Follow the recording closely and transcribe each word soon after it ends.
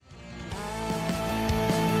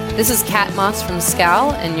This is Kat Moss from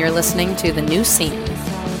Scowl, and you're listening to The New Scene.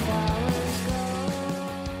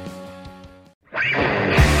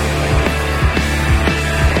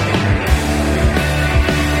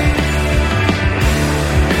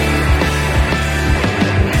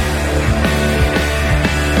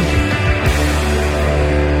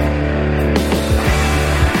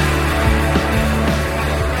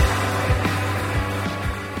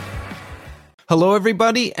 Hello,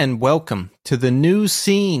 everybody, and welcome to The New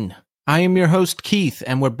Scene. I am your host, Keith,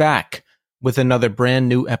 and we're back with another brand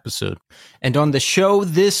new episode. And on the show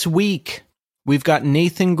this week, we've got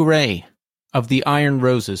Nathan Gray of the Iron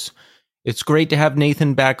Roses. It's great to have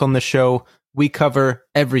Nathan back on the show. We cover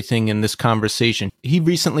everything in this conversation. He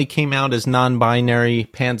recently came out as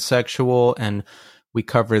non-binary, pansexual, and we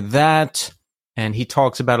cover that. And he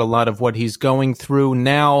talks about a lot of what he's going through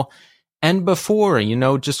now and before,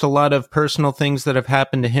 just a lot of personal things that have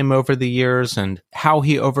happened to him over the years and how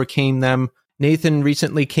he overcame them. Nathan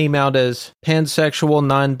recently came out as pansexual,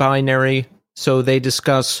 non-binary, so they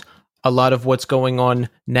discuss a lot of what's going on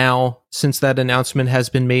now since that announcement has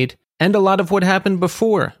been made, and a lot of what happened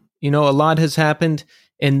before. A lot has happened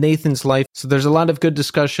in Nathan's life, so there's a lot of good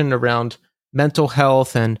discussion around mental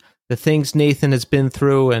health and the things Nathan has been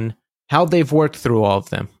through and how they've worked through all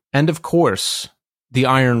of them. And of course, the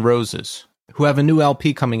Iron Roses, who have a new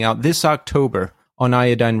LP coming out this October on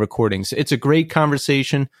Iodine Recordings. It's a great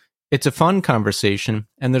conversation. It's a fun conversation,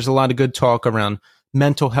 and there's a lot of good talk around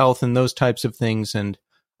mental health and those types of things, and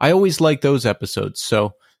I always like those episodes,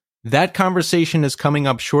 so that conversation is coming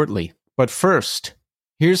up shortly. But first,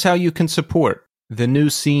 here's how you can support The New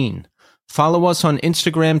Scene. Follow us on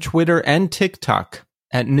Instagram, Twitter, and TikTok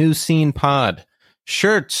at New Scene Pod.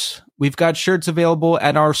 Shirts. We've got shirts available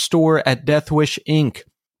at our store at Deathwish Inc.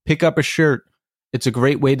 Pick up a shirt. It's a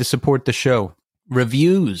great way to support the show.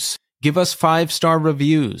 Reviews. Give us 5-star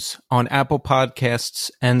reviews on Apple Podcasts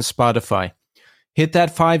and Spotify. Hit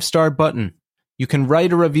that 5-star button. You can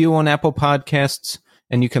write a review on Apple Podcasts,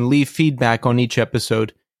 and you can leave feedback on each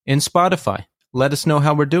episode in Spotify. Let us know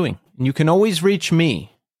how we're doing. And you can always reach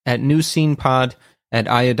me at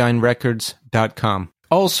newscenepod@iodinerecords.com.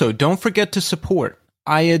 Also, don't forget to support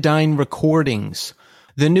Iodine Recordings.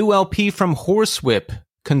 The new LP from Horsewhip,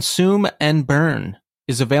 Consume and Burn,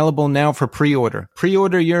 is available now for pre-order.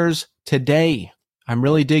 Pre-order yours today. I'm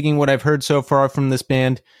really digging what I've heard so far from this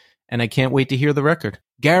band, and I can't wait to hear the record.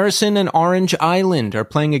 Garrison and Orange Island are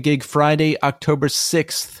playing a gig Friday, October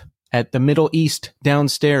 6th at the Middle East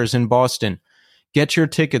Downstairs in Boston. Get your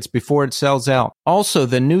tickets before it sells out. Also,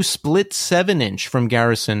 the new split 7-inch from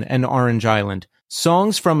Garrison and Orange Island,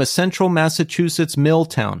 Songs from a Central Massachusetts Mill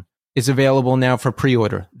Town, is available now for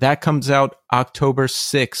pre-order. That comes out October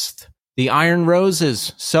 6th. The Iron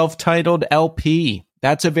Roses self-titled LP,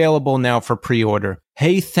 that's available now for pre-order.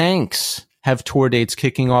 Hey Thanks have tour dates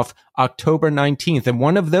kicking off October 19th, and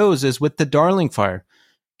one of those is with the Darling Fire.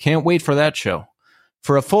 Can't wait for that show.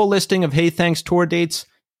 For a full listing of Hey Thanks tour dates,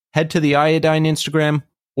 head to the Iodine Instagram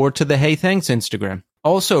or to the Hey Thanks Instagram.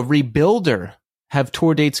 Also, Rebuilder have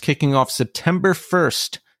tour dates kicking off September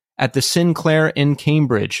 1st at the Sinclair in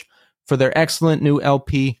Cambridge for their excellent new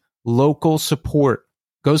LP, Local Support.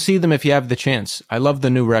 Go see them if you have the chance. I love the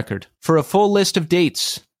new record. For a full list of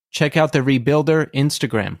dates, check out the Rebuilder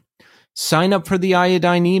Instagram. Sign up for the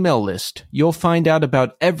Iodine email list. You'll find out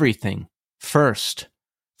about everything first.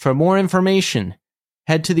 For more information,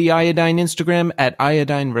 head to the Iodine Instagram at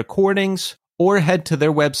Iodine Recordings or head to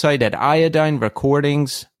their website at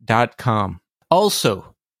iodinerecordings.com.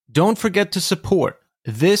 Also, don't forget to support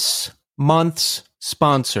this month's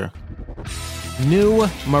sponsor, New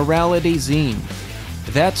Morality Zine.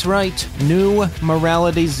 That's right, New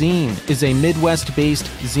Morality Zine is a Midwest-based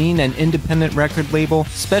zine and independent record label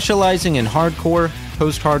specializing in hardcore,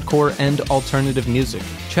 post-hardcore, and alternative music.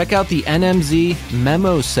 Check out the NMZ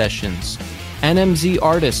Memo Sessions. NMZ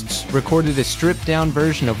artists recorded a stripped-down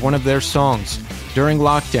version of one of their songs during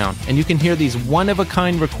lockdown, and you can hear these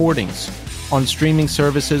one-of-a-kind recordings on streaming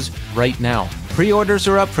services right now. Pre-orders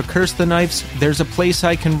are up for Curse the Knife's There's a Place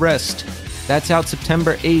I Can Rest. That's out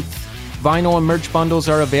September 8th. Vinyl and merch bundles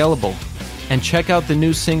are available. And check out the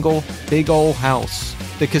new single, Big Ol' House.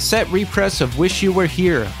 The cassette repress of Wish You Were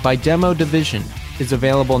Here by Demo Division is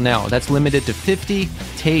available now. That's limited to 50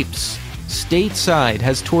 tapes. Stateside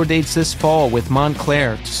has tour dates this fall with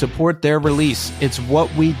Montclair to support their release. It's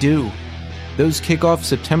What We Do. Those kick off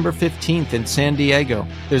September 15th in San Diego.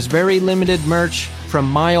 There's very limited merch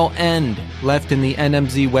from Mile End left in the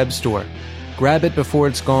NMZ web store. Grab it before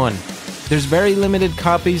it's gone. There's very limited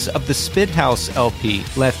copies of the Spithouse LP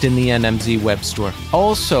left in the NMZ web store.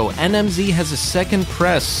 Also, NMZ has a second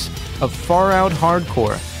press of Far Out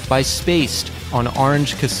Hardcore, by Spaced on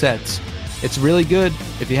orange cassettes. It's really good.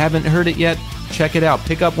 If you haven't heard it yet, check it out.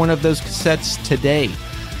 Pick up one of those cassettes today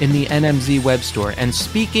in the NMZ web store. And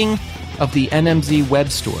speaking of the NMZ web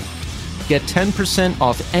store, get 10%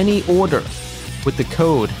 off any order with the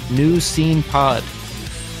code NewScenePod.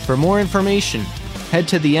 For more information, head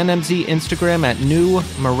to the NMZ Instagram at New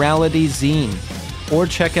Morality Zine or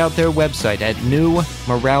check out their website at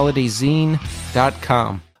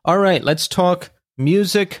newmoralityzine.com. All right, let's talk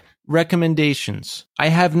music recommendations. I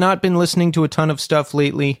have not been listening to a ton of stuff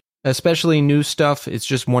lately, especially new stuff. It's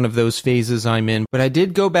just one of those phases I'm in. But I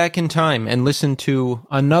did go back in time and listen to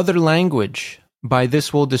Another Language by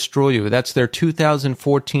This Will Destroy You. That's their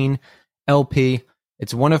 2014 LP.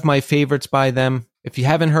 It's one of my favorites by them. If you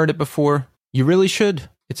haven't heard it before, you really should.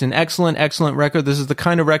 It's an excellent, excellent record. This is the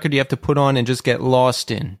kind of record you have to put on and just get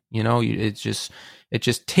lost in. You know, it just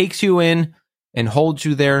takes you in and holds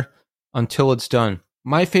you there until it's done.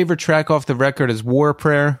 My favorite track off the record is War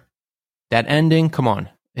Prayer. That ending, come on.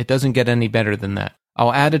 It doesn't get any better than that.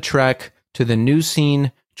 I'll add a track to the New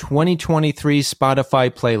Scene 2023 Spotify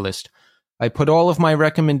playlist. I put all of my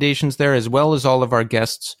recommendations there as well as all of our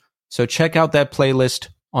guests. So check out that playlist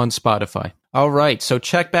on Spotify. All right, so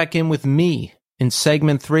check back in with me in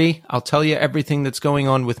segment 3. I'll tell you everything that's going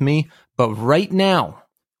on with me. But right now,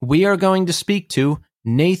 we are going to speak to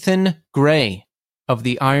Nathan Gray of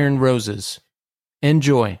the Iron Roses.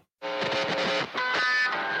 Enjoy. The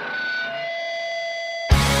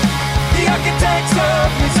architects of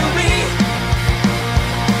misery,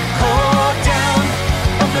 called down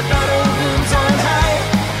from the battle rooms on high.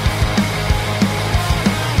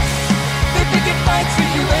 They picket fights for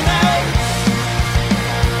you and I,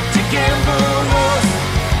 to gamble wars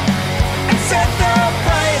and set the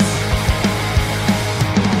price.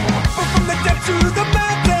 But from the depths to the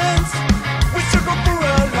mountains, we struggle for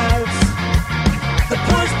our lives. The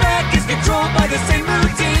pushback is controlled by the same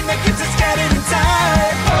routine that keeps us scattered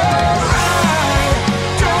inside.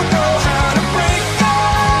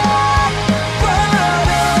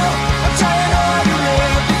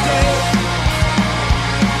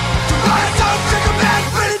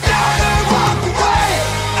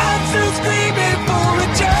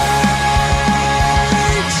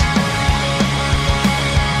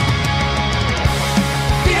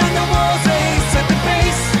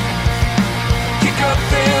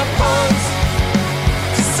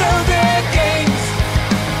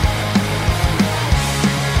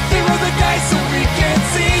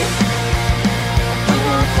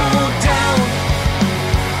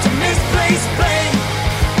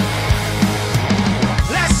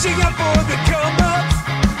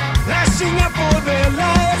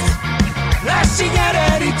 Lashing out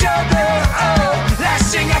at each other, oh,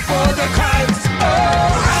 lashing out for the crimes,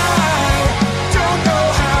 oh, I don't know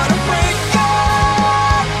how to break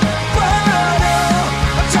up, but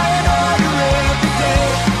I'm trying harder every day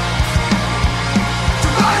to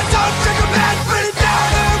rise up, take a man, put it down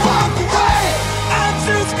and walk away. I'm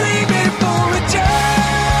still screaming for a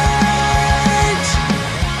change.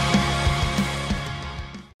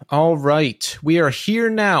 All right, we are here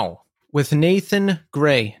now with Nathan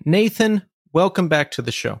Gray. Nathan, welcome back to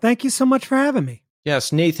the show. Thank you so much for having me.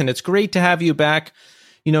 Yes, Nathan, it's great to have you back.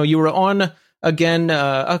 You know, you were on again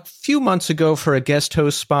a few months ago for a guest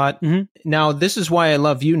host spot. Mm-hmm. Now, this is why I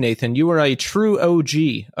love you, Nathan. You were a true OG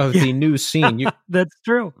of the new scene. That's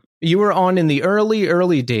true. You were on in the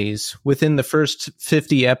early days within the first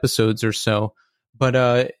 50 episodes or so. But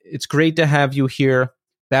it's great to have you here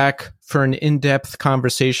back for an in-depth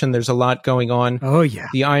conversation. There's a lot going on. Oh, yeah.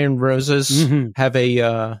 The Iron Roses have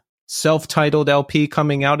a self-titled LP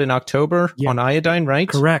coming out in October on Iodine, right?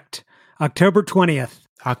 Correct. October 20th.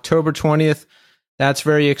 October 20th. That's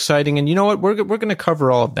very exciting. And you know what? We're going to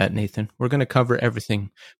cover all of that, Nathan. We're going to cover everything.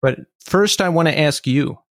 But first, I want to ask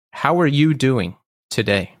you, how are you doing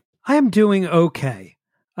today? I am doing okay.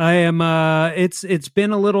 I am, it's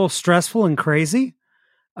been a little stressful and crazy.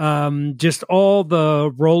 Just all the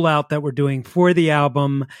rollout that we're doing for the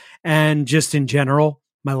album and just in general,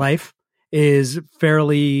 my life is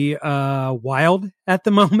fairly wild at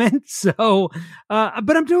the moment. So,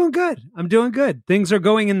 but I'm doing good. I'm doing good. Things are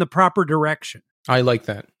going in the proper direction. I like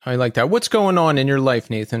that. What's going on in your life,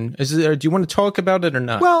 Nathan? Do you want to talk about it or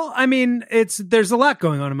not? Well, I mean, there's a lot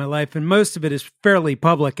going on in my life, and most of it is fairly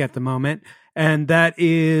public at the moment. And that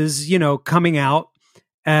is, coming out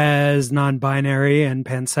as non-binary and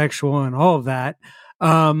pansexual and all of that,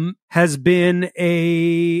 has been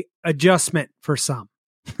a adjustment for some.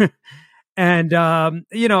 And,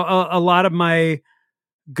 a lot of my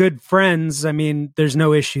good friends, I mean, there's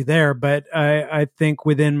no issue there, but I think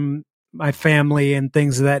within my family and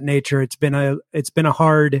things of that nature. It's been a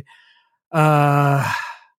hard, I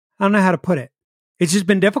don't know how to put it. It's just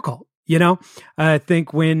been difficult. I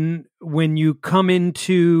think when you come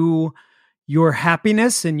into your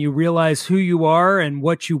happiness and you realize who you are and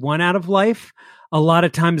what you want out of life, a lot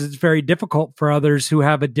of times it's very difficult for others who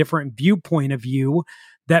have a different viewpoint of you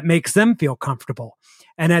that makes them feel comfortable.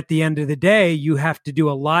 And at the end of the day, you have to do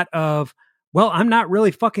a lot of, well, I'm not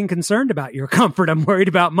really fucking concerned about your comfort. I'm worried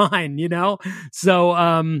about mine,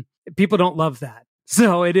 So people don't love that.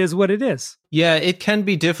 So it is what it is. Yeah, it can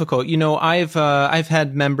be difficult. I've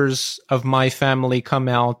had members of my family come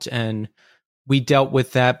out and we dealt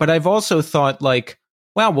with that. But I've also thought like,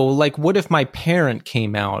 wow, well, like what if my parent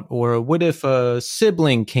came out, or what if a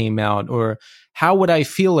sibling came out, or how would I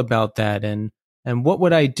feel about that? And what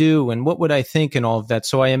would I do? And what would I think and all of that?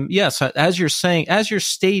 So yes, as you're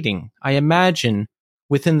stating, I imagine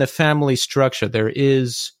within the family structure, there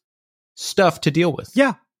is stuff to deal with.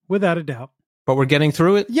 Yeah, without a doubt. But we're getting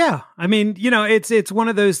through it? Yeah. I mean, it's one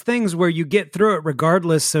of those things where you get through it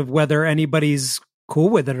regardless of whether anybody's cool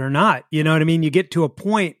with it or not. You know what I mean? You get to a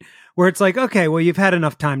point where it's like, okay, well, you've had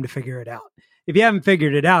enough time to figure it out. If you haven't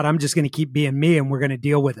figured it out, I'm just going to keep being me and we're going to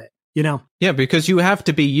deal with it, Yeah, because you have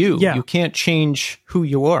to be you. Yeah. You can't change who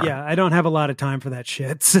you are. Yeah, I don't have a lot of time for that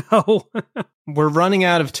shit. So we're running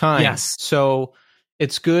out of time. Yes. So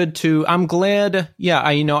it's good I'm glad. Yeah,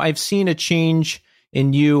 I've seen a change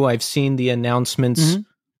in you. I've seen the announcements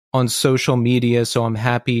on social media, so I'm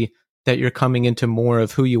happy that you're coming into more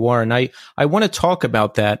of who you are. And I want to talk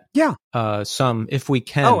about that some, if we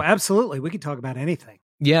can. Oh, absolutely. We can talk about anything.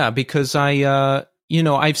 Yeah, because I've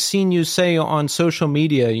seen you say on social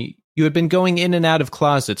media, you had been going in and out of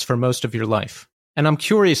closets for most of your life. And I'm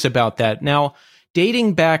curious about that. Now,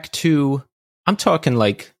 dating back to, I'm talking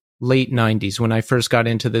like late 90s when I first got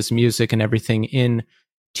into this music and everything, in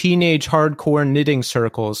teenage hardcore knitting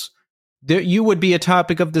circles, you would be a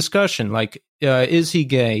topic of discussion. Like, is he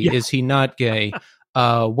gay? Yeah. Is he not gay?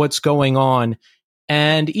 What's going on?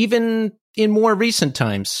 And even in more recent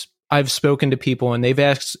times, I've spoken to people and they've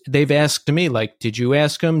asked me, like, did you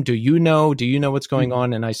ask him? Do you know what's going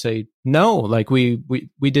on? And I say, no, like we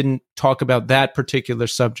didn't talk about that particular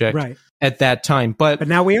subject at that time. But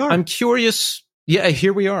now we are. I'm curious. Yeah,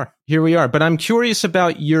 here we are. But I'm curious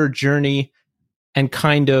about your journey and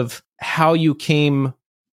kind of how you came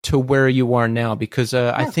to where you are now, because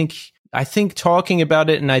I think talking about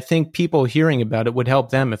it, and I think people hearing about it would help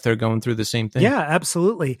them if they're going through the same thing. Yeah,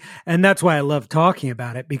 absolutely. And that's why I love talking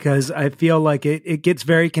about it, because I feel like it gets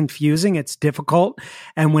very confusing. It's difficult.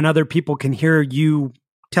 And when other people can hear you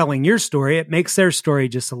telling your story, it makes their story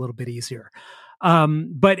just a little bit easier.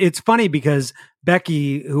 But it's funny because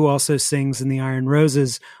Becky, who also sings in the Iron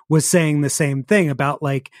Roses, was saying the same thing about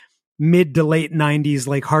like mid to late 90s,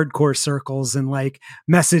 like hardcore circles and like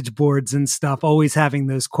message boards and stuff, always having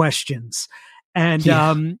those questions. And,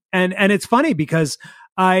 and it's funny because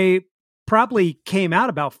I probably came out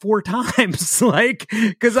about 4 times, like,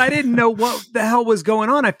 cause I didn't know what the hell was going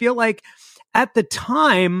on. I feel like at the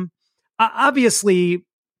time, obviously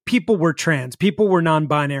people were trans, people were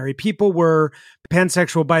non-binary, people were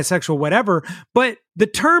pansexual, bisexual, whatever, but the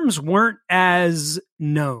terms weren't as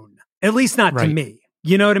known, at least not to me.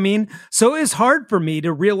 You know what I mean? So it was hard for me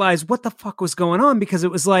to realize what the fuck was going on, because it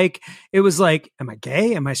was like, am I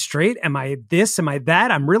gay? Am I straight? Am I this? Am I that?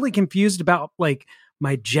 I'm really confused about like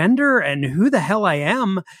my gender and who the hell I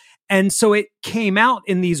am. And so it came out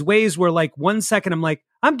in these ways where like 1 second I'm like,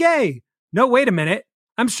 I'm gay. No, wait a minute.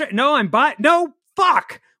 I'm straight. No, I'm bi. No,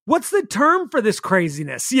 fuck. What's the term for this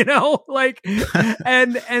craziness? Like,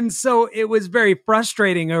 and so it was very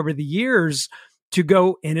frustrating over the years to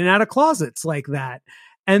go in and out of closets like that.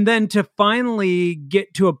 And then to finally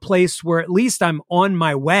get to a place where at least I'm on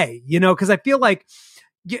my way, because I feel like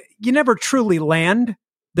you never truly land.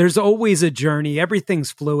 There's always a journey.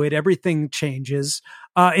 Everything's fluid. Everything changes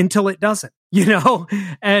until it doesn't,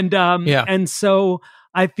 and so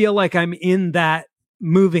I feel like I'm in that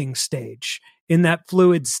moving stage, in that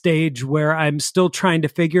fluid stage where I'm still trying to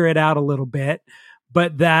figure it out a little bit,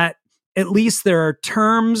 but that at least there are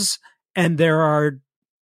terms and there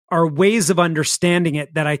are ways of understanding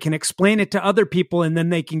it that I can explain it to other people, and then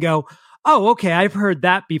they can go, oh, okay, I've heard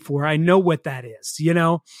that before. I know what that is,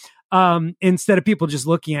 instead of people just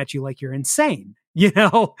looking at you like you're insane,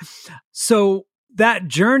 So that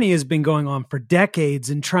journey has been going on for decades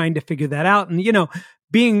and trying to figure that out. And,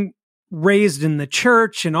 being raised in the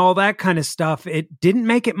church and all that kind of stuff, it didn't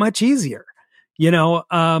make it much easier,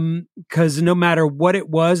 because no matter what it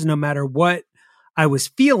was, no matter what I was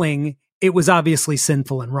feeling, it was obviously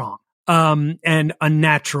sinful and wrong, and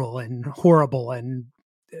unnatural and horrible and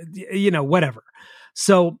whatever.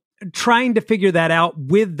 So trying to figure that out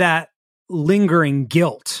with that lingering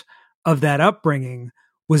guilt of that upbringing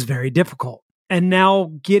was very difficult. And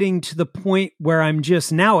now getting to the point where I'm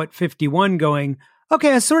just now at 51 going,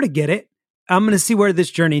 okay, I sort of get it. I'm going to see where this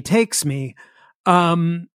journey takes me,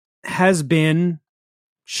 has been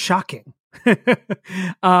shocking.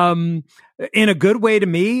 In a good way to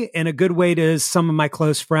me, in a good way to some of my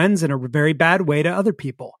close friends, in a very bad way to other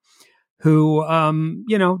people who,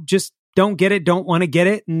 just don't get it, don't want to get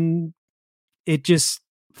it. And it just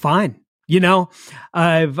fine.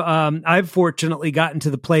 I've fortunately gotten to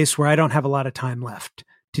the place where I don't have a lot of time left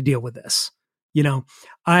to deal with this.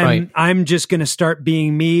 I'm just going to start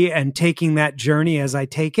being me and taking that journey as I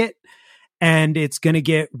take it. And it's going to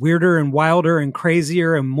get weirder and wilder and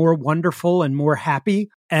crazier and more wonderful and more happy.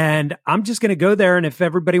 And I'm just going to go there. And if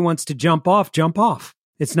everybody wants to jump off, jump off.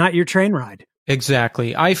 It's not your train ride.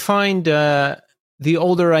 Exactly. I find the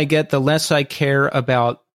older I get, the less I care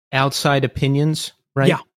about outside opinions, right?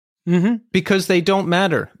 Yeah. Mm-hmm. Because they don't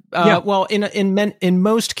matter. Well, in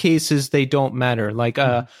most cases, they don't matter. Like,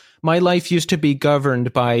 my life used to be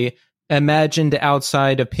governed by imagined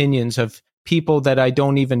outside opinions of people that I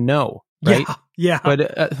don't even know. Right. Yeah.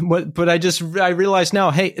 But I realize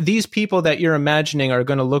now, hey, these people that you're imagining are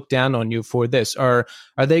going to look down on you for this. Or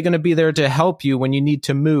are they going to be there to help you when you need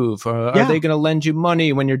to move? Or are they going to lend you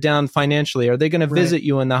money when you're down financially? Are they going to visit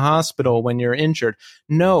you in the hospital when you're injured?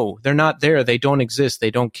 No, they're not there. They don't exist.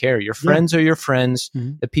 They don't care. Your friends are your friends.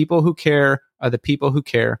 Mm-hmm. The people who care are the people who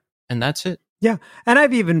care. And that's it. Yeah. And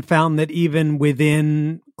I've even found that even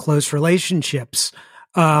within close relationships,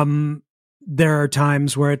 there are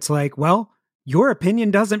times where it's like, well, your opinion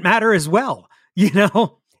doesn't matter as well. You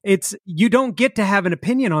don't get to have an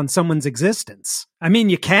opinion on someone's existence. I mean,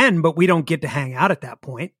 you can, but we don't get to hang out at that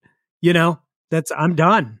point. I'm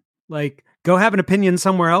done. Like, go have an opinion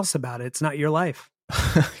somewhere else about it. It's not your life.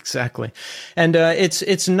 Exactly. And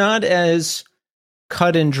it's not as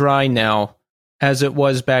cut and dry now as it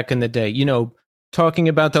was back in the day. Talking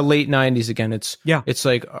about the late 90s again, it's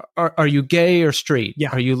like, are you gay or straight? Yeah.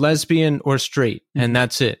 Are you lesbian or straight? Mm-hmm. And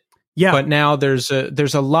that's it. Yeah. But now there's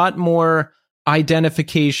a lot more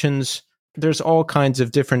identifications. There's all kinds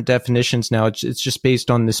of different definitions now. It's just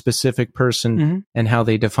based on the specific person and how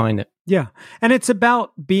they define it. Yeah. And it's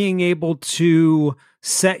about being able to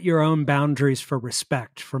set your own boundaries for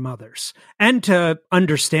respect from others and to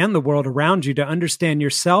understand the world around you, to understand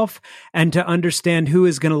yourself and to understand who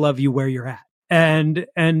is going to love you where you're at. And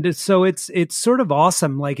so it's sort of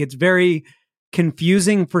awesome. Like, it's very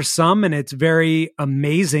confusing for some, and it's very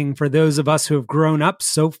amazing for those of us who have grown up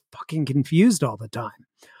so fucking confused all the time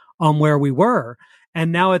on where we were.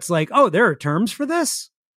 And now it's like, oh, there are terms for this.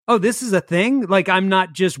 Oh, this is a thing. Like, I'm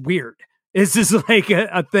not just weird. This is like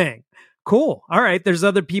a thing. Cool. All right. There's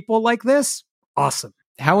other people like this. Awesome.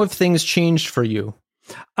 How have things changed for you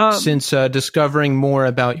since discovering more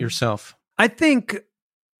about yourself? I think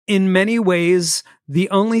in many ways, the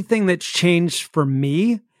only thing that's changed for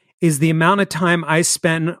me is the amount of time I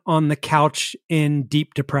spend on the couch in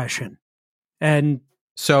deep depression. And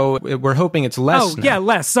so we're hoping it's less. Oh, yeah,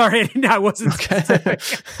 less. Sorry, I wasn't specific.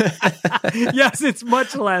 Yes, it's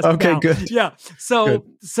much less. Okay, now. Good. Yeah. So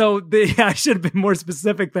I should have been more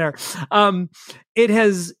specific there. It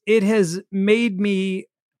has made me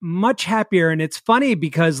much happier. And it's funny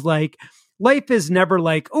because, like, life is never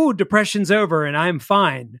like, oh, depression's over and I'm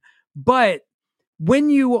fine. But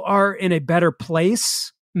when you are in a better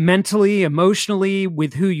place mentally, emotionally,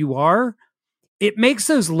 with who you are, it makes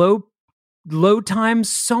those low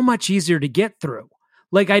times so much easier to get through.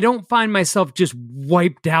 Like, I don't find myself just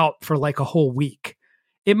wiped out for like a whole week.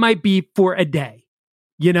 It might be for a day,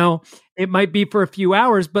 it might be for a few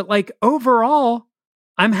hours, but like overall,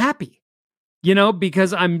 I'm happy,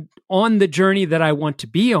 because I'm on the journey that I want to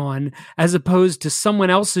be on, as opposed to someone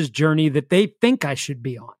else's journey that they think I should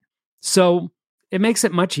be on. So it makes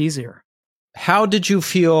it much easier. How did you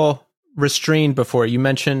feel restrained before? You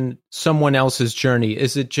mentioned someone else's journey.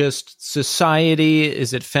 Is it just society?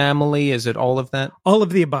 Is it family? Is it all of that? All of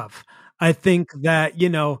the above. I think that,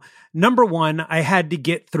 number one, I had to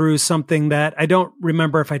get through something that I don't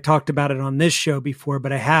remember if I talked about it on this show before,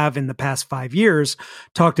 but I have in the past 5 years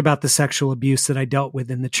talked about the sexual abuse that I dealt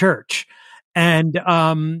with in the church. And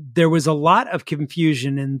there was a lot of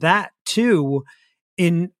confusion in that too.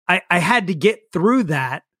 I had to get through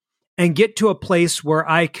that and get to a place where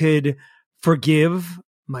I could forgive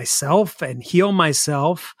myself and heal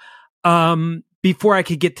myself before I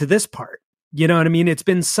could get to this part. You know what I mean? It's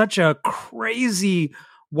been such a crazy,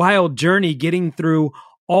 wild journey getting through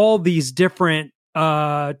all these different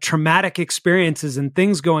traumatic experiences and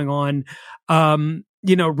things going on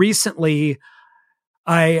recently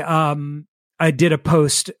I did a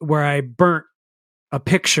post where I burnt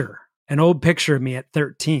an old picture of me at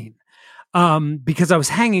 13, because I was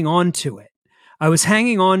hanging on to it. I was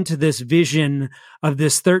hanging on to this vision of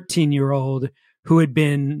this 13-year-old who had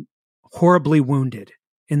been horribly wounded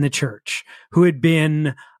in the church, who had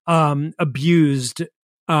been abused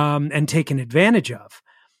and taken advantage of.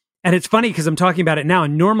 And it's funny because I'm talking about it now,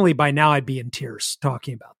 and normally by now I'd be in tears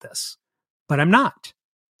talking about this, but I'm not,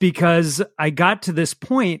 because I got to this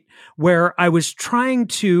point where I was trying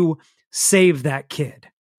to save that kid.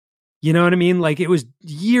 You know what I mean? Like, it was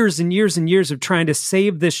years and years and years of trying to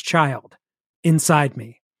save this child inside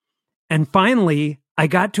me. And finally, I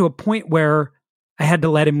got to a point where I had to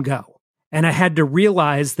let him go. And I had to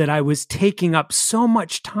realize that I was taking up so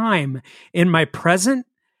much time in my present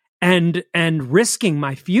and risking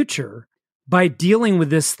my future by dealing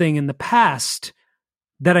with this thing in the past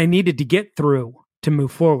that I needed to get through to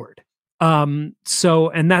move forward. And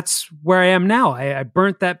that's where I am now. I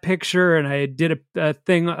burnt that picture and I did a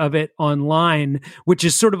thing of it online, which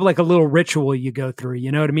is sort of like a little ritual you go through,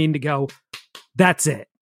 you know what I mean? To go, that's it,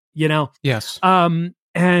 Yes. And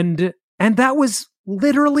that was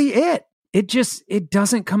literally it. It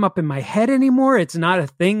doesn't come up in my head anymore. It's not a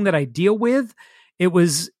thing that I deal with. It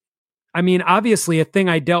was, obviously a thing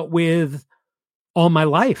I dealt with all my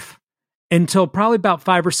life until probably about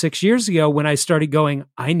 5 or 6 years ago when I started going,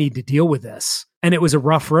 I need to deal with this. And it was a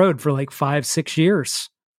rough road for like 5-6 years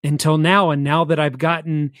until now. And now that I've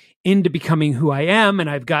gotten into becoming who I am and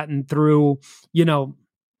I've gotten through,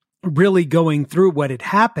 really going through what had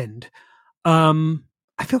happened,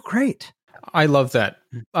 I feel great. I love that.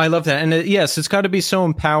 And yes, it's got to be so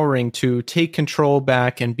empowering to take control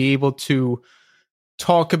back and be able to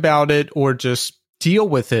talk about it or just deal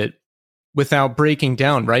with it without breaking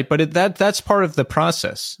down, right? But that's part of the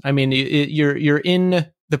process. You're in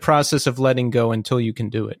the process of letting go until you can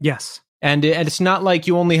do it. Yes. And it's not like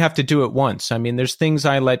you only have to do it once. There's things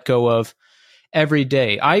I let go of every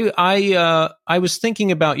day. I was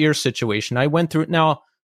thinking about your situation. Now,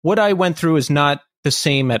 what I went through is not the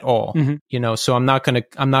same at all, so I'm not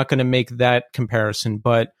gonna make that comparison,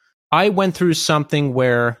 but I went through something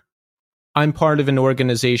where I'm part of an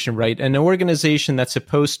organization, right? An organization that's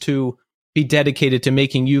supposed to be dedicated to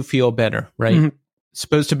making you feel better, right? Mm-hmm. It's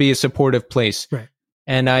supposed to be a supportive place. Right.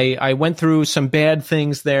 And I went through some bad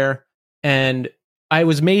things there, and I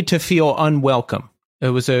was made to feel unwelcome.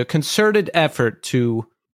 It was a concerted effort to,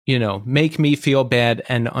 make me feel bad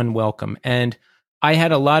and unwelcome. And I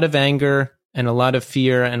had a lot of anger and a lot of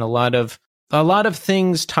fear and a lot of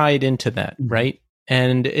things tied into that, right?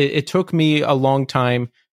 And it took me a long time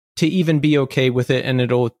to even be okay with it, and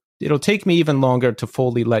it'll take me even longer to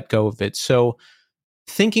fully let go of it. So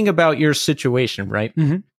thinking about your situation, right?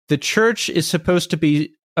 Mm-hmm. The church is supposed to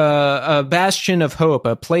be a bastion of hope,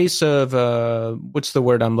 a place of, what's the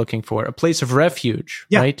word I'm looking for? A place of refuge,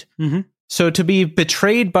 right? Mm-hmm. So to be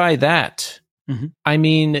betrayed by that,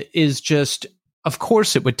 is just, of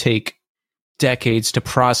course it would take decades to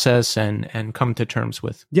process and come to terms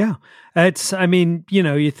with. Yeah.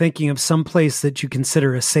 You're thinking of some place that you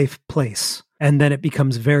consider a safe place, and then it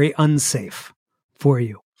becomes very unsafe for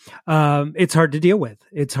you. It's hard to deal with.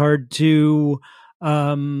 It's hard to,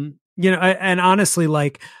 and honestly,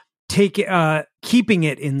 like keeping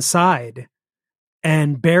it inside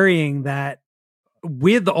and burying that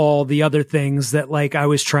with all the other things that like I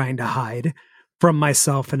was trying to hide from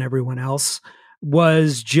myself and everyone else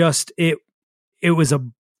was just, it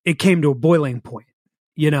came to a boiling point,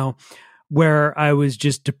 where I was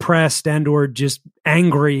just depressed and or just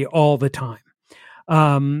angry all the time.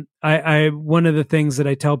 One of the things that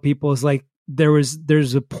I tell people is like,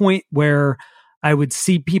 there's a point where I would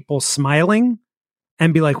see people smiling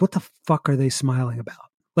and be like, what the fuck are they smiling about?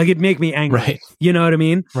 Like, it'd make me angry. Right. You know what I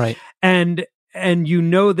mean? Right. And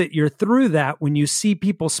that you're through that when you see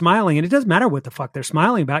people smiling, and it doesn't matter what the fuck they're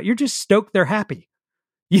smiling about. You're just stoked they're happy,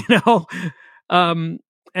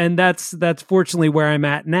 and that's fortunately where I'm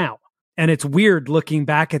at now. And it's weird looking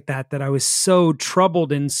back at that I was so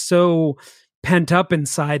troubled and so pent up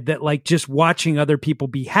inside that like just watching other people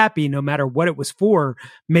be happy, no matter what it was for,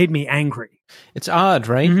 made me angry. It's odd,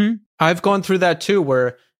 right? Mm-hmm. I've gone through that too,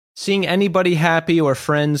 where seeing anybody happy or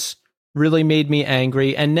friends really made me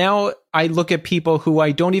angry. And now I look at people who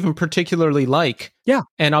I don't even particularly like. Yeah.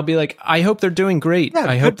 And I'll be like, I hope they're doing great. Yeah,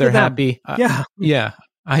 I hope they're happy. Yeah. Yeah.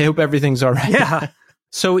 I hope everything's all right. Yeah.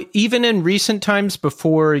 So even in recent times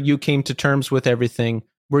before you came to terms with everything,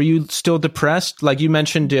 were you still depressed? Like you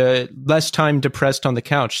mentioned, less time depressed on the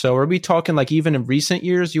couch. So are we talking like even in recent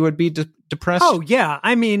years you would be depressed? Oh, yeah.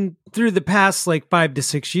 I mean, through the past like 5 to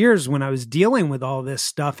 6 years when I was dealing with all this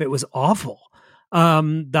stuff, it was awful.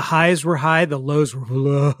 The highs were high, the lows were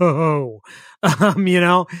low,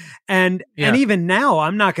 and even now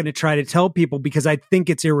I'm not going to try to tell people, because I think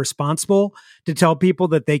it's irresponsible to tell people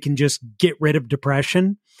that they can just get rid of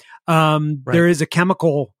depression. There is a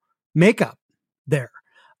chemical makeup there.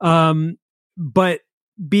 But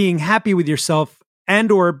being happy with yourself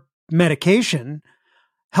and or medication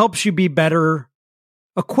helps you be better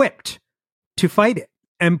equipped to fight it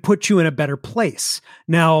and put you in a better place.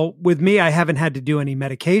 Now, with me, I haven't had to do any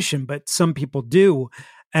medication, but some people do.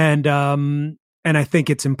 And I think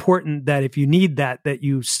it's important that if you need that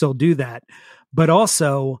you still do that. But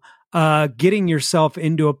also, getting yourself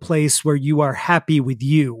into a place where you are happy with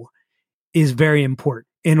you is very important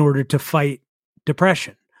in order to fight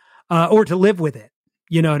depression, or to live with it.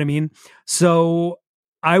 You know what I mean? So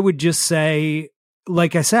I would just say,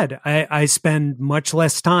 like I said, I spend much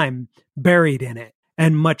less time buried in it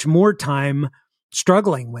and much more time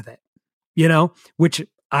struggling with it, which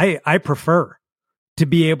I prefer, to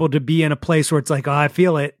be able to be in a place where it's like, oh, I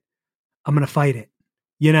feel it, I'm going to fight it,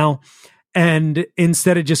 and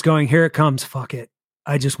instead of just going, here it comes, fuck it,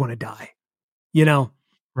 I just want to die,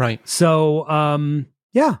 Right. So,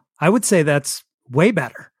 yeah, I would say that's way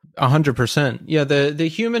better. 100%. Yeah. The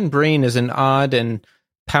human brain is an odd and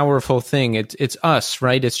powerful thing. It's us,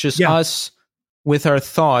 right? It's just us with our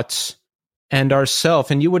thoughts and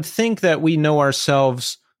ourself. And you would think that we know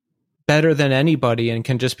ourselves better than anybody and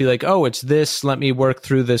can just be like, oh, it's this, let me work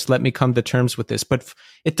through this, let me come to terms with this. But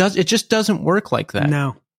it just doesn't work like that.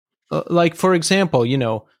 No. Like, for example,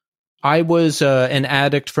 I was an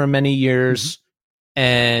addict for many years,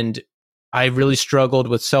 and I really struggled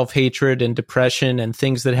with self-hatred and depression and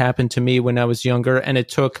things that happened to me when I was younger. And it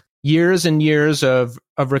took years and years of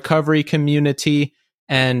recovery community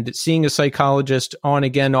and seeing a psychologist on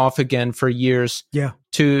again, off again for years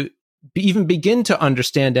to even begin to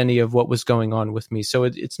understand any of what was going on with me. So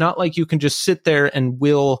it's not like you can just sit there and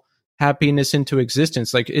will happiness into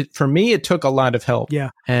existence. Like for me, it took a lot of help. Yeah.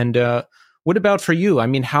 And what about for you? I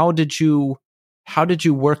mean, how did you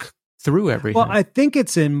work through everything? Well, I think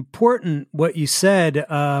it's important what you said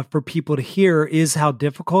for people to hear is how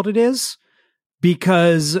difficult it is.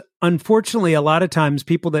 Because unfortunately, a lot of times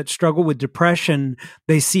people that struggle with depression,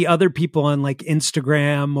 they see other people on like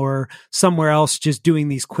Instagram or somewhere else just doing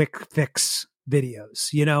these quick fix videos,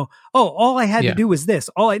 oh, all I had to do was this.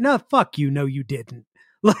 No, fuck you. No, you didn't.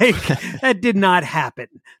 Like that did not happen.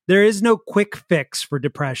 There is no quick fix for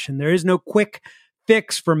depression. There is no quick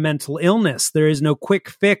fix for mental illness. There is no quick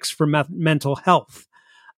fix for mental health.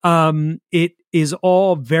 It is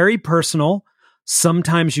all very personal.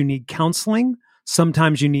 Sometimes you need counseling.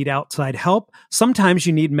 Sometimes you need outside help. Sometimes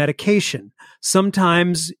you need medication.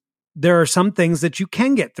 Sometimes there are some things that you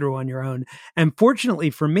can get through on your own. And fortunately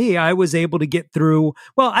for me, I was able to get through,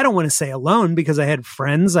 well, I don't want to say alone, because I had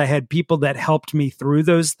friends, I had people that helped me through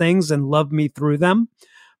those things and loved me through them.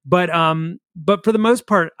 But for the most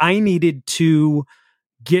part, I needed to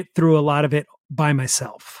get through a lot of it by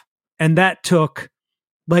myself. And that took,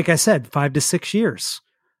 like I said, 5 to 6 years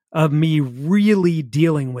of me really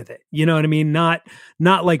dealing with it. You know what I mean? Not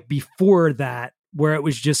like before that, where it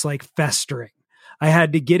was just like festering. I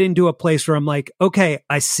had to get into a place where I'm like, okay,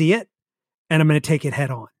 I see it and I'm going to take it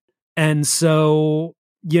head on. And so,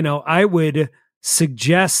 I would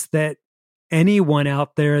suggest that anyone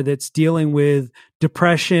out there that's dealing with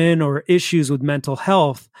depression or issues with mental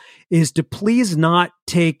health is to please not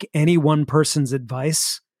take any one person's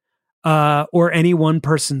advice or any one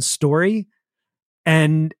person's story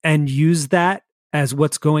and use that as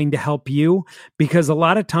what's going to help you. Because a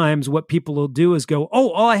lot of times what people will do is go,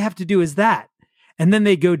 oh, all I have to do is that. And then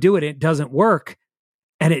they go do it. It doesn't work.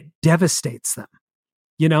 And it devastates them.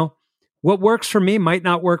 What works for me might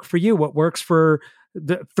not work for you. What works for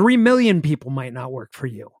the 3 million people might not work for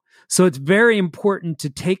you. So it's very important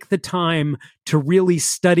to take the time to really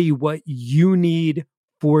study what you need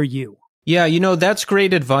for you. Yeah, that's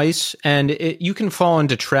great advice. And you can fall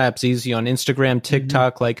into traps easy on Instagram,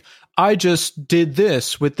 TikTok, like, I just did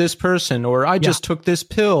this with this person, or I just took this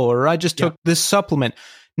pill, or I just took this supplement.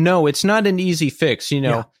 No, it's not an easy fix.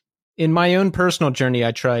 In my own personal journey,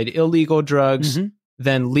 I tried illegal drugs,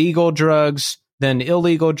 then legal drugs, then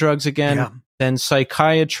illegal drugs again, then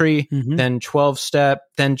psychiatry, then 12-step,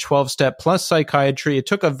 then 12-step plus psychiatry. It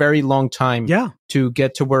took a very long time to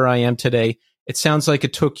get to where I am today. It sounds like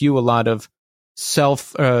it took you a lot of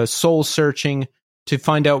soul searching to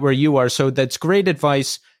find out where you are. So that's great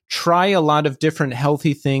advice. try a lot of different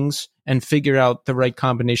healthy things and figure out the right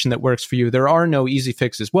combination that works for you. There are no easy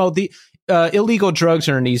fixes. Well, the illegal drugs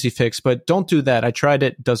are an easy fix, but don't do that. I tried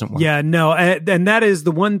it. Doesn't work. Yeah, no. And that is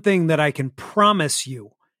the one thing that I can promise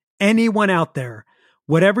you, anyone out there,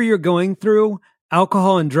 whatever you're going through,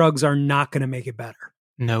 alcohol and drugs are not going to make it better.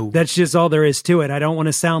 No. That's just all there is to it. I don't want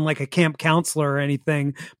to sound like a camp counselor or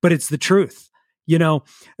anything, but it's the truth. You know,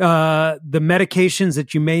 the medications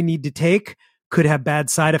that you may need to take could have bad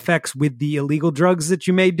side effects with the illegal drugs that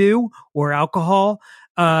you may do or alcohol.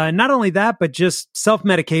 Not only that, but just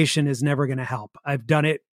self-medication is never going to help. I've done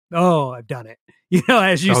it. Oh, I've done it. You know,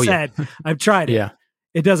 as you said, yeah. I've tried it. Yeah.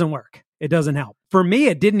 It doesn't work. It doesn't help. For me,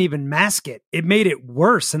 it didn't even mask it. It made it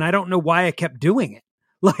worse. And I don't know why I kept doing it.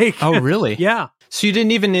 Like, oh, really? Yeah. So you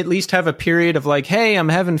didn't even at least have a period of like, hey, I'm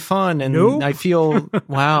having fun. And nope. I feel,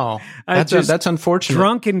 wow, that's unfortunate.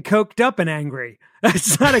 Drunk and coked up and angry.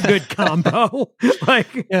 That's not a good combo.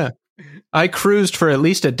 Like, yeah. I cruised for at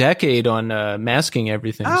least a decade on masking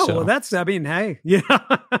everything. Oh, so. Well, that's, I mean, hey, yeah.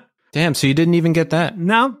 Damn. So you didn't even get that?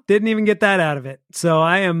 No, didn't even get that out of it. So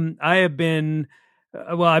I've been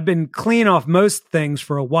clean off most things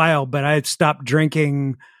for a while, but I've stopped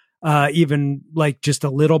drinking, even like just a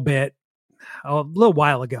little bit, a little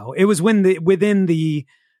while ago. It was within the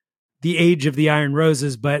age of the Iron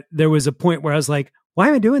Roses, but there was a point where I was like, why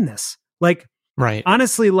am I doing this? Like, right.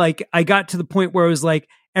 Honestly, like I got to the point where it was like,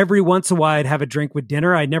 every once in a while I'd have a drink with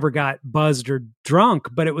dinner. I never got buzzed or drunk,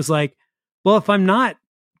 but it was like, well, if I'm not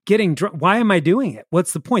getting drunk, why am I doing it?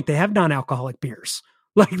 What's the point? They have non-alcoholic beers.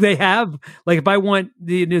 Like they have, like if I want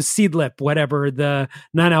the Seed Lip, whatever, the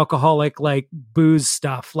non-alcoholic like booze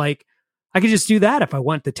stuff, like I could just do that if I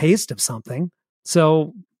want the taste of something.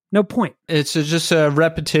 So no point. It's just a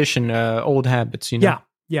repetition, old habits, you know? Yeah.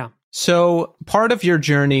 Yeah. So part of your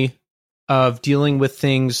journey of dealing with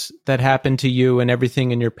things that happened to you and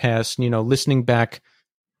everything in your past, you know, listening back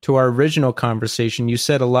to our original conversation, you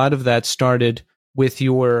said a lot of that started with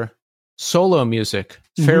your solo music,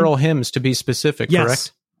 feral hymns to be specific, yes.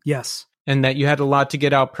 correct? Yes. And that you had a lot to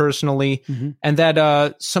get out personally, and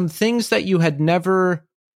that some things that you had never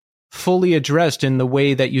fully addressed in the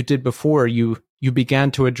way that you did before, you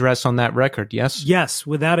began to address on that record, yes? Yes,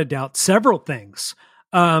 without a doubt. Several things.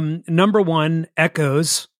 Number one,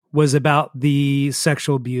 Echoes was about the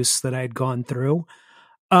sexual abuse that I had gone through.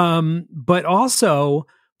 But also,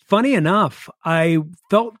 funny enough, I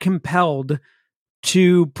felt compelled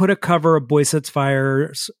to put a cover of Boy Sets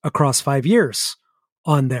Fire Across 5 Years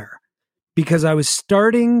on there because I was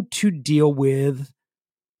starting to deal with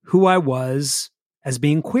who I was as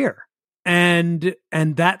being queer. And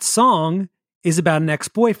that song is about an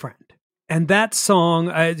ex-boyfriend. And that song,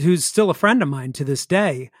 who's still a friend of mine to this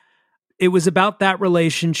day, it was about that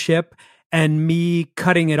relationship and me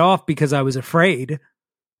cutting it off because I was afraid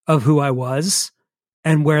of who I was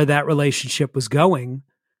and where that relationship was going.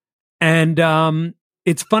 And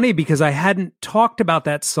it's funny because I hadn't talked about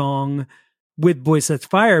that song with Boy Sets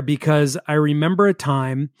Fire because I remember a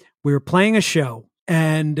time we were playing a show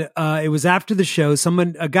and it was after the show.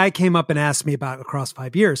 A guy came up and asked me about Across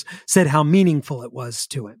 5 Years, said how meaningful it was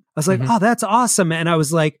to him. I was like, oh, that's awesome. And I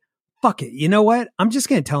was like, fuck it. You know what? I'm just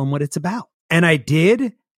going to tell him what it's about. And I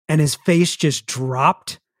did. And his face just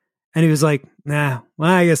dropped. And he was like, nah, well,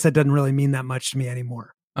 I guess that doesn't really mean that much to me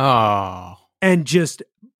anymore. Oh. And just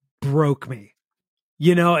broke me.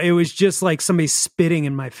 You know, it was just like somebody spitting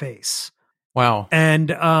in my face. Wow.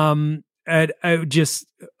 And I just,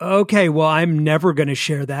 okay, well, I'm never going to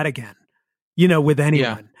share that again, you know, with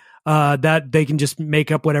anyone. That they can just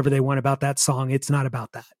make up whatever they want about that song. It's not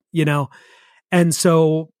about that, you know? And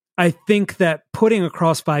so I think that putting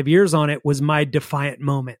Across 5 Years on it was my defiant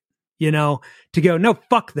moment, you know, to go, no,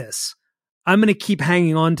 fuck this. I'm going to keep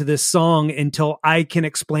hanging on to this song until I can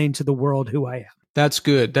explain to the world who I am. That's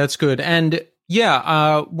good. That's good. And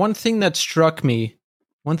yeah, one thing that struck me,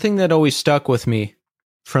 one thing that always stuck with me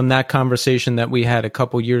from that conversation that we had a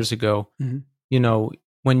couple years ago, you know,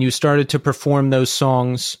 when you started to perform those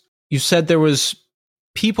songs, you said there was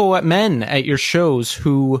men at your shows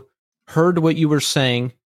who heard what you were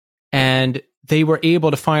saying and they were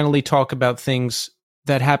able to finally talk about things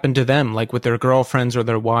that happened to them, like with their girlfriends or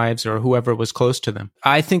their wives or whoever was close to them.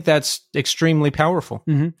 I think that's extremely powerful.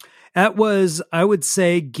 That was, I would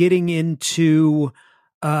say, getting into,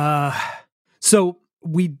 I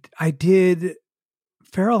did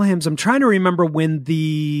Feral Hymns. I'm trying to remember when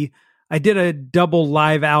I did a double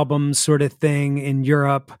live album sort of thing in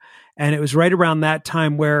Europe. And it was right around that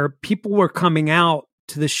time where people were coming out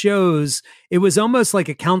to the shows. It was almost like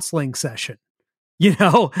a counseling session. You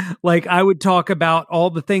know, like I would talk about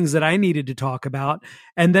all the things that I needed to talk about.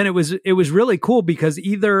 And then it was really cool because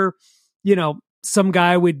either, you know, some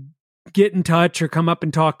guy would get in touch or come up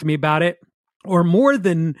and talk to me about it, or more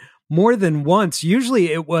than once.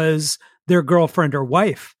 Usually it was their girlfriend or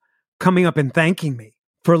wife coming up and thanking me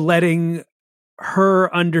for letting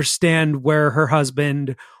her understand where her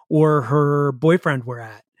husband or her boyfriend were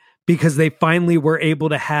at, because they finally were able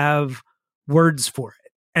to have words for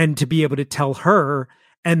it and to be able to tell her.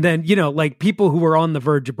 And then, you know, like people who were on the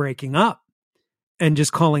verge of breaking up and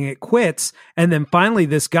just calling it quits. And then finally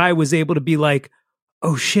this guy was able to be like,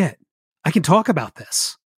 oh shit, I can talk about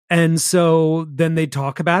this. And so then they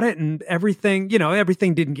talk about it, and everything, you know,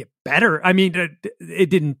 everything didn't get better. I mean, it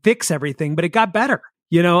didn't fix everything, but it got better,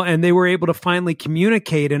 you know, and they were able to finally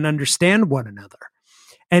communicate and understand one another.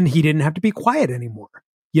 And he didn't have to be quiet anymore,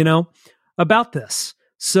 you know, about this.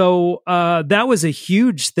 So that was a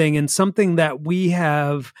huge thing, and something that we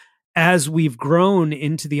have, as we've grown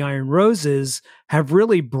into the Iron Roses, have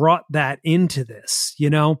really brought that into this, you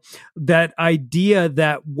know, that idea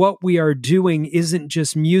that what we are doing isn't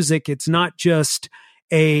just music. It's not just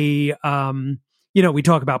a, you know, we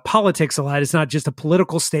talk about politics a lot. It's not just a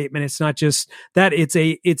political statement. It's not just that. It's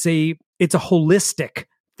a holistic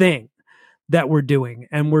thing that we're doing.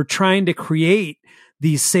 And we're trying to create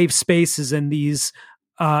these safe spaces and these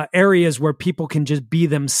areas where people can just be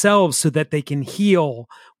themselves so that they can heal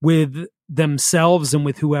with themselves and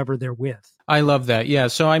with whoever they're with. I love that. Yeah.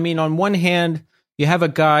 So, I mean, on one hand, you have a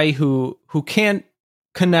guy who can't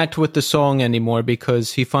connect with the song anymore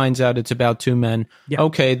because he finds out it's about two men. Yeah.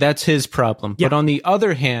 Okay, that's his problem. Yeah. But on the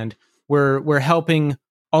other hand, we're helping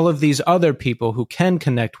all of these other people who can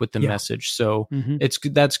connect with the message. So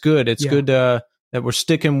that's good. It's good that we're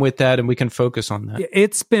sticking with that and we can focus on that.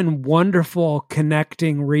 It's been wonderful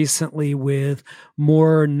connecting recently with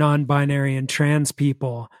more non-binary and trans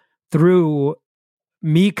people through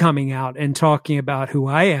me coming out and talking about who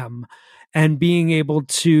I am and being able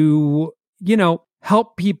to, you know,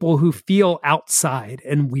 help people who feel outside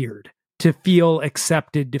and weird to feel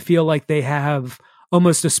accepted, to feel like they have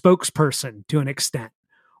almost a spokesperson to an extent,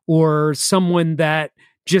 or someone that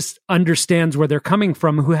just understands where they're coming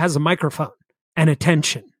from, who has a microphone and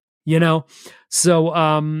attention, you know?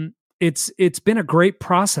 So it's been a great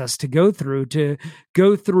process to go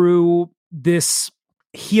through this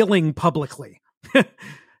healing publicly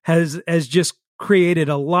has just created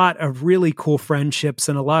a lot of really cool friendships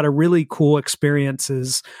and a lot of really cool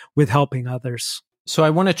experiences with helping others. So I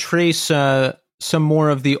want to trace some more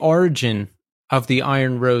of the origin of the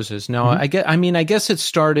Iron Roses. Now, I guess it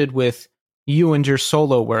started with you and your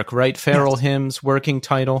solo work, right? Feral Hymns, working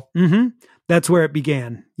title. That's where it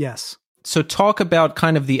began. Yes. So talk about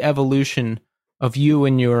kind of the evolution of you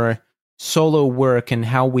and your solo work and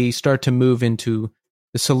how we start to move into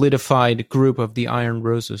the solidified group of the Iron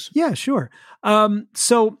Roses. Yeah, sure.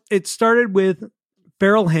 So it started with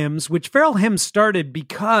Feral Hymns, which Feral Hymns started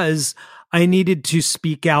because I needed to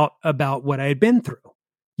speak out about what I had been through,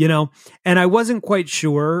 you know, and I wasn't quite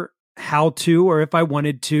sure how to, or if I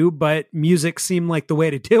wanted to, but music seemed like the way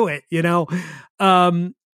to do it, you know?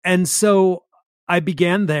 And so I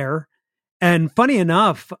began there. And funny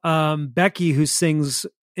enough, Becky, who sings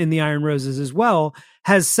in the Iron Roses as well,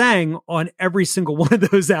 has sang on every single one of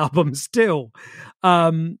those albums too,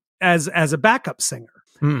 as a backup singer.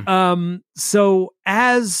 So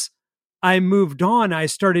as I moved on, I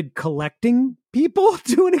started collecting people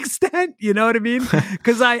to an extent, you know what I mean?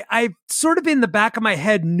 Because I sort of in the back of my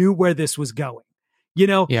head knew where this was going. You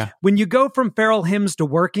know, when you go from Feral Hymns to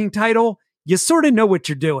working title, you sort of know what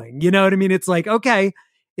you're doing. You know what I mean? It's like, okay,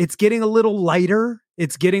 it's getting a little lighter.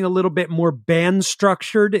 It's getting a little bit more band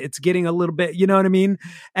structured. It's getting a little bit, you know what I mean?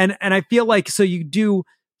 And I feel like, so you do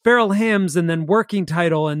Feral Hymns and then working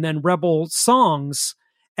title and then Rebel Songs.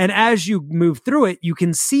 And as you move through it, you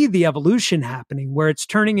can see the evolution happening where it's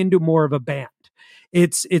turning into more of a band.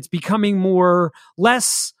 It's becoming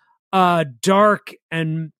less dark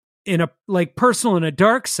and in a like personal in a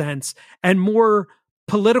dark sense, and more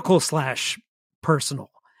political /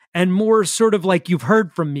 personal, and more sort of like you've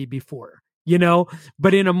heard from me before, you know,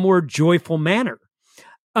 but in a more joyful manner.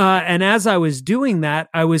 And as I was doing that,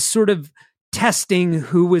 I was sort of testing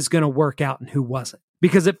who was going to work out and who wasn't.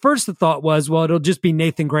 Because at first the thought was, well, it'll just be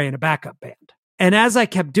Nathan Gray and a backup band. And as I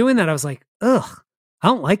kept doing that, I was like, ugh, I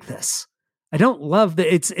don't like this. I don't love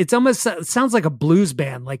that. It's almost, it sounds like a blues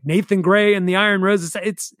band, like Nathan Gray and the Iron Roses.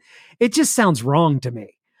 It just sounds wrong to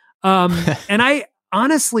me. And I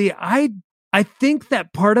honestly, I think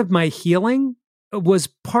that part of my healing was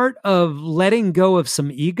part of letting go of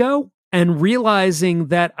some ego and realizing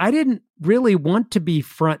that I didn't really want to be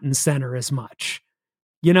front and center as much.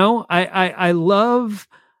 You know, I love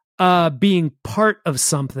being part of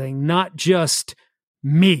something, not just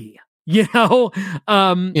me, you know,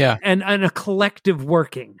 Yeah. and a collective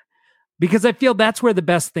working, because I feel that's where the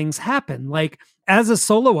best things happen. Like as a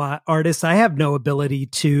solo artist, I have no ability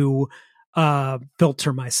to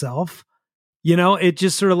filter myself. You know, it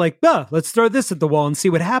just sort of like, let's throw this at the wall and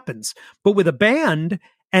see what happens. But with a band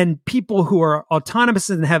and people who are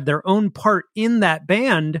autonomous and have their own part in that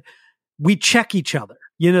band, we check each other.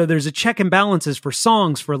 You know, there's a check and balances for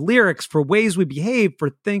songs, for lyrics, for ways we behave,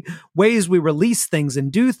 for ways we release things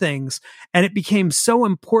and do things. And it became so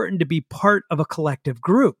important to be part of a collective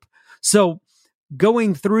group. So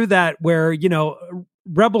going through that where, you know,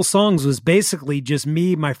 Rebel Songs was basically just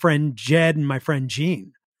me, my friend Jed, and my friend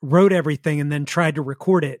Gene wrote everything and then tried to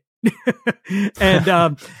record it.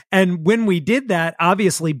 And when we did that,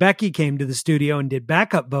 obviously Becky came to the studio and did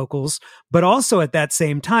backup vocals, but also at that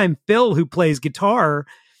same time, Phil, who plays guitar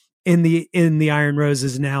in the Iron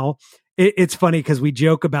Roses now, it's funny because we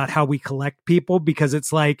joke about how we collect people, because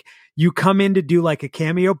it's like you come in to do like a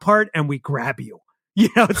cameo part and we grab you. You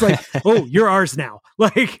know, it's like, oh, you're ours now.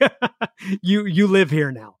 Like you live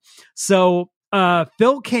here now. So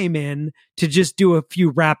Phil came in to just do a few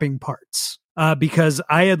rapping parts because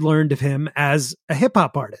I had learned of him as a hip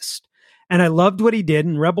hop artist. And I loved what he did.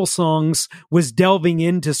 And Rebel Songs was delving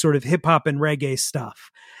into sort of hip hop and reggae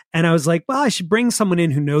stuff. And I was like, well, I should bring someone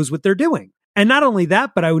in who knows what they're doing. And not only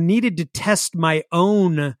that, but I needed to test my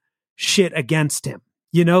own shit against him.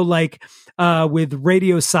 You know, like with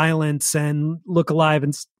Radio Silence and Look Alive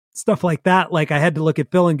and stuff like that. Like I had to look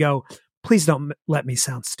at Phil and go, please don't let me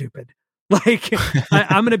sound stupid. Like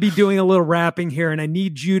I'm going to be doing a little rapping here, and I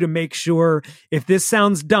need you to make sure if this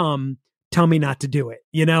sounds dumb, tell me not to do it,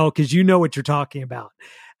 you know, because you know what you're talking about.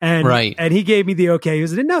 And Right. And he gave me the okay. He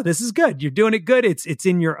said, no, this is good. You're doing it good. It's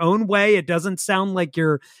in your own way. It doesn't sound like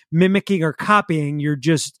you're mimicking or copying. You're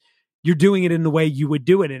doing it in the way you would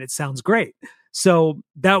do it, and it sounds great. So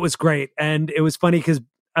that was great. And it was funny because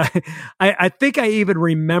I think I even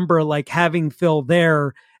remember like having Phil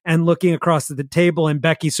there and looking across at the table and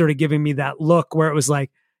Becky sort of giving me that look where it was like,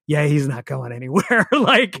 yeah, he's not going anywhere.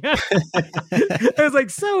 Like, I was like,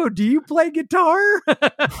 so do you play guitar?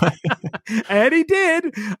 And he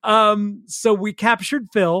did. So we captured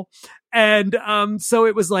Phil. And so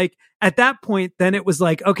it was like, at that point, then it was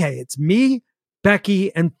like, okay, it's me,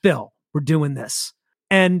 Becky, and Phil. We're doing this.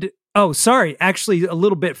 And oh, sorry. Actually, a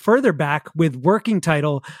little bit further back with Working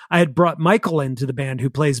Title, I had brought Michael into the band who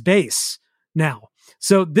plays bass now.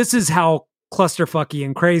 So this is how clusterfucky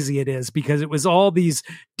and crazy it is, because it was all these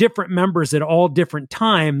different members at all different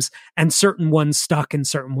times, and certain ones stuck and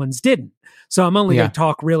certain ones didn't. So I'm only going to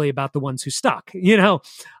talk really about the ones who stuck, you know?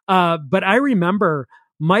 But I remember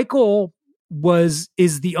Michael is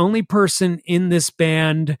the only person in this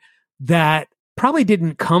band that probably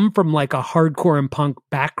didn't come from like a hardcore and punk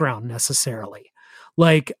background necessarily.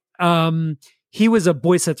 Like, he was a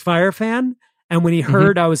Boy Sets Fire fan. And when he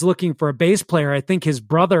heard I was looking for a bass player, I think his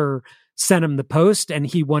brother sent him the post and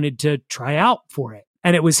he wanted to try out for it.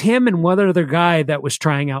 And it was him and one other guy that was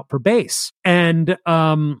trying out for bass. And,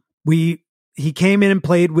 he came in and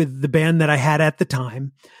played with the band that I had at the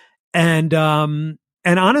time. And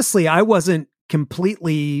honestly, I wasn't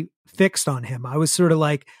completely fixed on him. I was sort of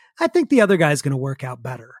like, I think the other guy's going to work out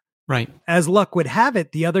better. Right. As luck would have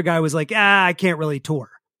it, the other guy was like, I can't really tour.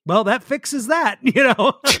 Well, that fixes that, you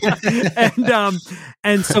know?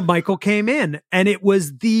 And so Michael came in, and it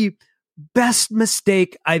was the best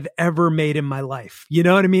mistake I've ever made in my life. You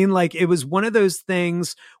know what I mean? Like, it was one of those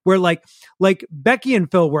things where like Becky and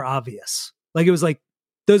Phil were obvious. Like, it was like,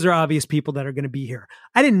 those are obvious people that are going to be here.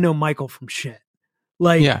 I didn't know Michael from shit.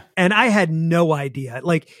 Like, and I had no idea.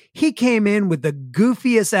 Like, he came in with the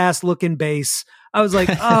goofiest ass looking bass. I was like,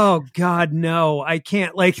 oh God, no, I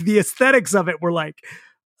can't. Like, the aesthetics of it were like,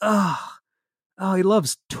 oh, he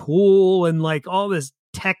loves Tool and like all this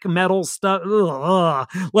tech metal stuff. Ugh.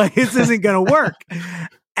 Like, this isn't going to work.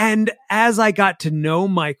 And as I got to know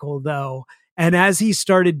Michael, though, and as he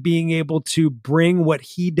started being able to bring what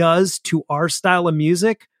he does to our style of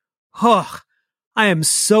music, I am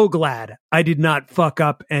so glad I did not fuck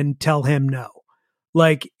up and tell him no.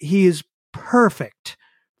 Like, he is perfect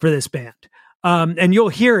for this band. And you'll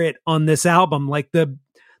hear it on this album, like the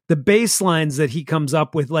bass lines that he comes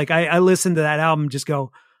up with. Like, I listen to that album, just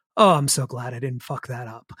go, oh, I'm so glad I didn't fuck that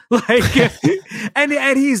up. Like,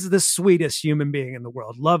 and he's the sweetest human being in the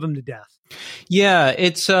world. Love him to death. Yeah,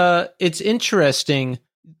 it's interesting.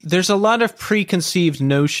 There's a lot of preconceived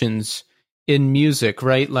notions in music,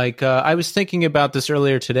 right? Like, I was thinking about this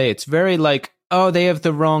earlier today. It's very like, oh, they have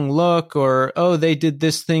the wrong look, or, oh, they did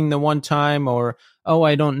this thing the one time, or, oh,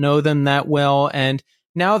 I don't know them that well. And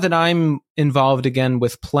now that I'm involved again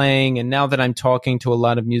with playing, and now that I'm talking to a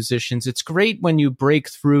lot of musicians, it's great when you break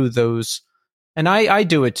through those. And I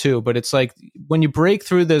do it too, but it's like when you break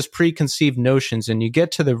through those preconceived notions and you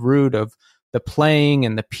get to the root of the playing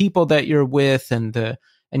and the people that you're with, and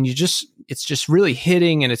it's just really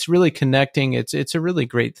hitting and it's really connecting. It's a really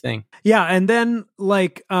great thing. Yeah. And then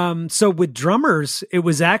so with drummers, it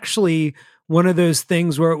was actually one of those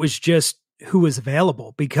things where it was just who was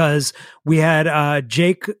available, because we had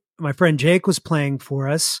Jake, my friend Jake, was playing for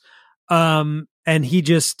us. And he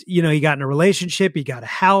just, he got in a relationship, he got a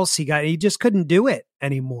house, he just couldn't do it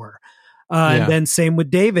anymore. And then same with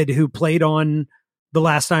David, who played on the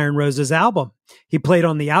last Iron Roses album. He played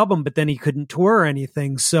on the album, but then he couldn't tour or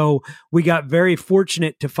anything. So we got very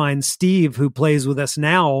fortunate to find Steve, who plays with us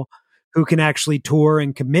now, who can actually tour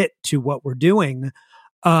and commit to what we're doing.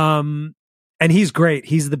 And he's great.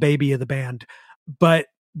 He's the baby of the band. But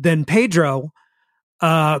then Pedro,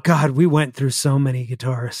 God, we went through so many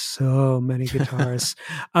guitars.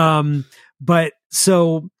 But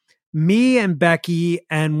so me and Becky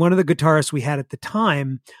and one of the guitarists we had at the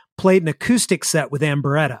time played an acoustic set with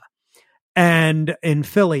Amberetta and in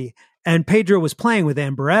Philly, and Pedro was playing with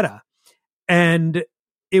Amberetta. And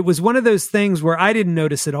it was one of those things where I didn't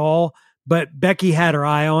notice at all, but Becky had her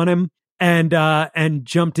eye on him and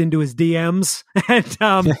jumped into his DMs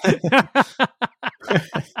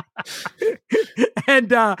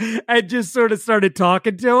and just sort of started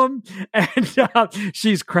talking to him. And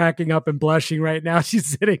she's cracking up and blushing right now. She's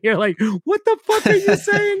sitting here like, what the fuck are you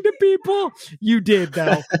saying to people? You did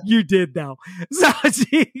though. So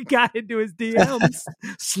she got into his DMs,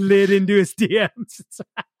 slid into his DMs.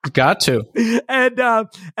 Got to.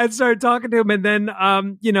 And started talking to him. And then,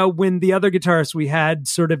 when the other guitarist we had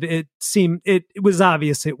it was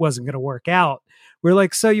obvious it wasn't going to work out. We're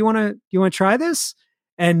like, so you want to try this?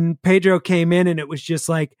 And Pedro came in and it was just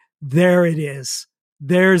like, there it is.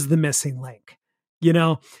 There's the missing link.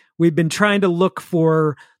 We've been trying to look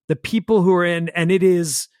for the people who are in, and it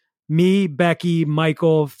is me, Becky,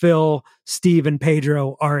 Michael, Phil, Steve, and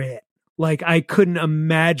Pedro are it. Like, I couldn't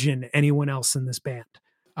imagine anyone else in this band.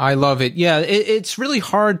 I love it. Yeah, it's really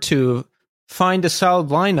hard to find a solid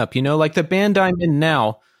lineup, like the band I'm in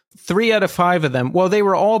now, 3 out of 5 of them, well, they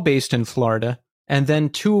were all based in Florida. And then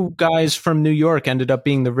 2 guys from New York ended up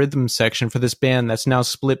being the rhythm section for this band that's now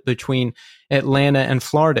split between Atlanta and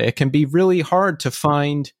Florida. It can be really hard to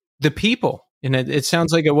find the people. And it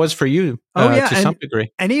sounds like it was for you to some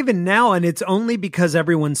degree. And even now, and it's only because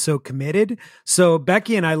everyone's so committed. So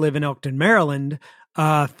Becky and I live in Elkton, Maryland.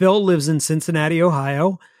 Phil lives in Cincinnati,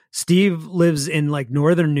 Ohio. Steve lives in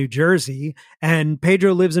northern New Jersey, and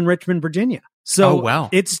Pedro lives in Richmond, Virginia. So wow.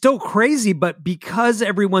 It's still crazy, but because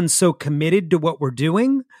everyone's so committed to what we're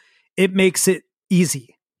doing, it makes it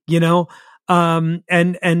easy, and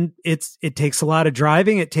it takes a lot of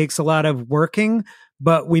driving. It takes a lot of working,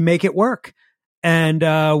 but we make it work. And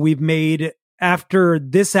we've made, after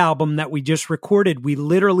this album that we just recorded, we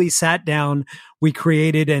literally sat down, we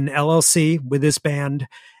created an LLC with this band,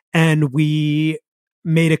 and we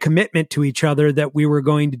made a commitment to each other that we were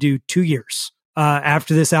going to do 2 years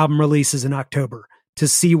after this album releases in October to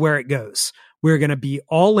see where it goes. We're going to be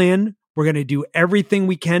all in. We're going to do everything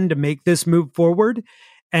we can to make this move forward.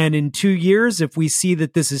 And in 2 years, if we see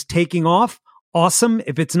that this is taking off, awesome.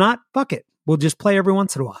 If it's not, fuck it. We'll just play every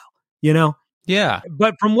once in a while, Yeah.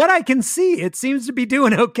 But from what I can see, it seems to be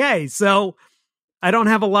doing okay. So I don't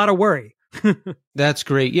have a lot of worry. That's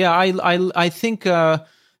great. Yeah, I think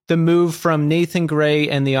the move from Nathan Gray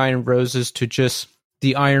and the Iron Roses to just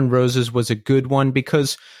the Iron Roses was a good one,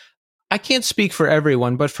 because I can't speak for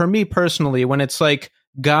everyone, but for me personally, when it's like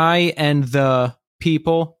Guy and the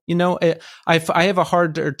people, I have a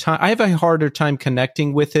harder time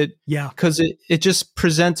connecting with it. Yeah. Because it just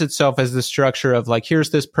presents itself as the structure of here's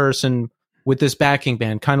this person with this backing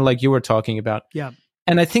band, kind of like you were talking about. Yeah.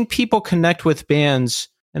 And I think people connect with bands,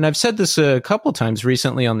 and I've said this a couple times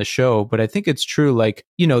recently on the show, but I think it's true.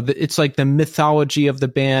 It's like the mythology of the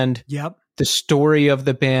band. Yep. The story of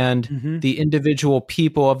the band, the individual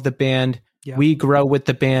people of the band. Yep. We grow with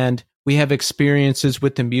the band. We have experiences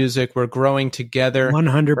with the music. We're growing together.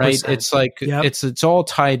 100%. Right? It's it's all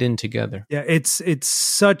tied in together. Yeah, it's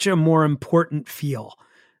such a more important feel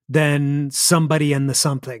than somebody and the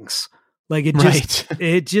somethings.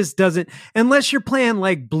 It just doesn't, unless you're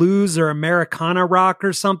playing blues or Americana rock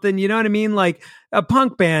or something, you know what I mean? Like a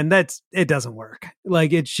punk band, it doesn't work.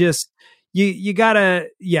 It's just, you gotta,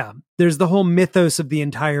 there's the whole mythos of the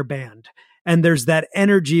entire band, and there's that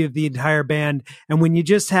energy of the entire band. And when you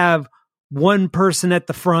just have one person at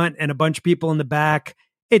the front and a bunch of people in the back,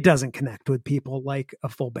 it doesn't connect with people like a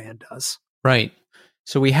full band does. Right.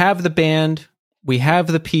 So we have the band, we have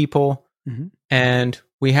the people, and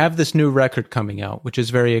we have this new record coming out, which is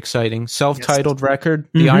very exciting. Self-titled record,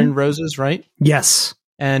 The Iron Roses, right? Yes.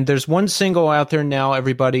 And there's one single out there now,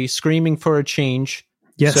 everybody, Screaming for a Change.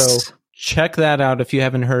 Yes. So check that out if you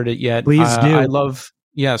haven't heard it yet. Please do. I love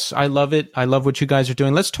it. I love what you guys are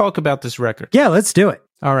doing. Let's talk about this record. Yeah, let's do it.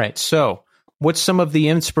 All right. So what's some of the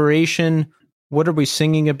inspiration? What are we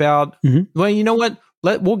singing about? Well, you know what?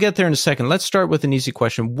 We'll get there in a second. Let's start with an easy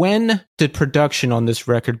question. When did production on this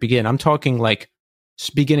record begin? I'm talking like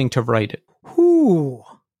beginning to write it. Ooh,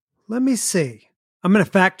 let me see. I'm going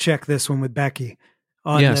to fact check this one with Becky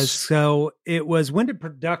on this. So it was, when did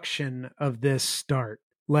production of this start?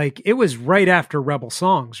 Like, it was right after Rebel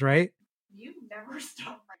Songs, right? You never stop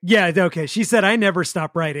writing. Yeah, okay. She said I never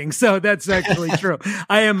stop writing, so that's actually true.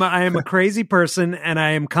 I am a crazy person, and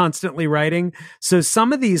I am constantly writing. So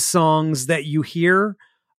some of these songs that you hear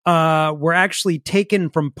were actually taken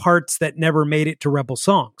from parts that never made it to Rebel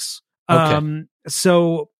Songs. Okay.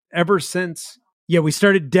 So ever since, we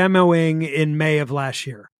started demoing in May of last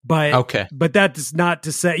year. But that's not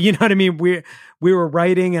to say, you know what I mean? We were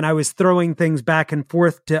writing, and I was throwing things back and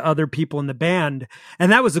forth to other people in the band.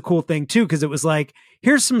 And that was a cool thing too, because it was like,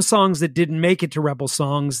 here's some songs that didn't make it to Rebel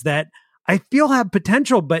Songs that I feel have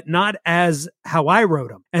potential, but not as how I wrote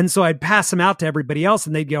them. And so I'd pass them out to everybody else,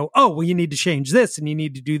 and they'd go, oh, well, you need to change this and you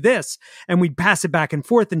need to do this. And we'd pass it back and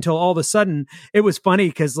forth until all of a sudden it was funny,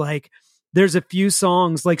 because like there's a few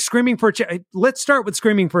songs like Screaming for a Change. Let's start with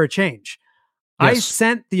Screaming for a Change. Yes. I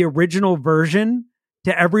sent the original version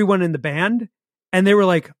to everyone in the band, and they were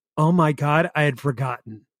like, oh my God, I had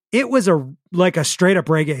forgotten. It was like a straight up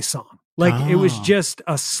reggae song. Like it was just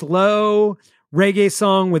a slow reggae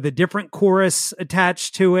song with a different chorus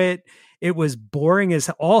attached to it. It was boring as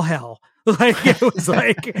all hell. Like it was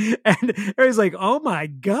like, and it was like, oh my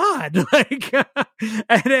God. Like,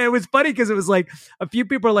 and it was funny because it was like a few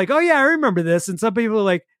people are like, oh yeah, I remember this. And some people are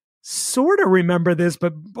like, sort of remember this,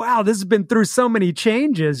 but wow, this has been through so many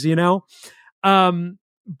changes, you know?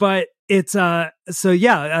 But it's,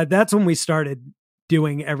 that's when we started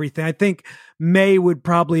doing everything. I think May would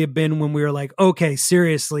probably have been when we were like, okay,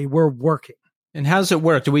 seriously, we're working. And how's it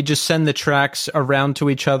work? Do we just send the tracks around to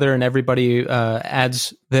each other and everybody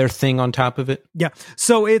adds their thing on top of it? Yeah.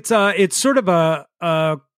 So it's sort of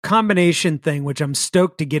a combination thing, which I'm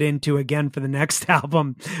stoked to get into again for the next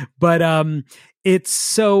album. But it's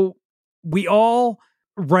so we all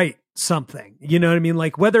write something, you know what I mean?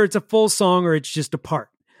 Like whether it's a full song or it's just a part,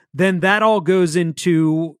 then that all goes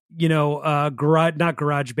into, not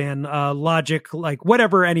GarageBand, Logic, like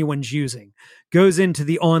whatever anyone's using, goes into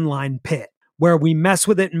the online pit where we mess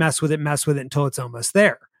with it until it's almost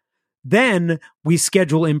there. Then we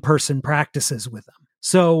schedule in-person practices with them.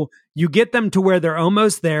 So you get them to where they're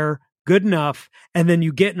almost there, good enough, and then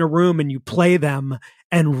you get in a room and you play them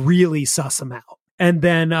and really suss them out. And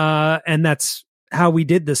then, and that's how we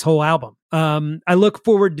did this whole album. I look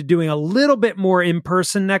forward to doing a little bit more in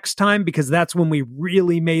person next time, because that's when we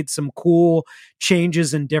really made some cool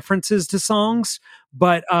changes and differences to songs.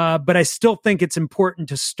 But I still think it's important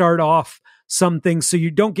to start off some things so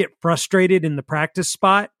you don't get frustrated in the practice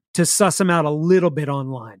spot, to suss them out a little bit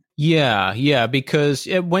online. Yeah, because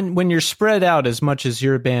when you're spread out as much as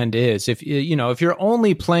your band is, if you're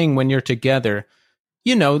only playing when you're together,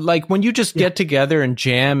 like when you just get together and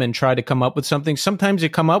jam and try to come up with something, sometimes you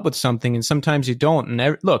come up with something and sometimes you don't.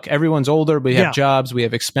 And look, everyone's older, we have jobs, we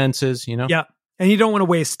have expenses, Yeah. And you don't want to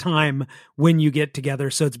waste time when you get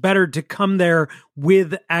together. So it's better to come there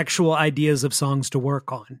with actual ideas of songs to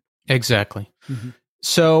work on. Exactly. Mm-hmm.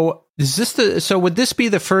 So would this be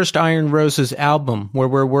the first Iron Roses album where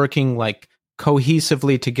we're working like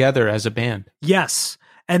cohesively together as a band? Yes.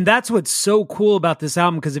 And that's what's so cool about this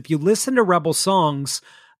album, because if you listen to Rebel Songs,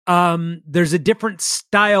 there's a different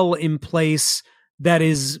style in place that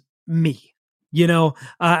is me.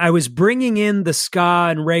 I was bringing in the ska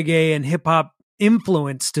and reggae and hip hop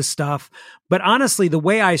influence to stuff, but honestly, the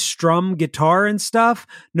way I strum guitar and stuff,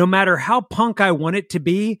 no matter how punk I want it to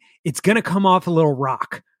be, it's going to come off a little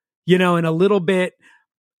rock, and a little bit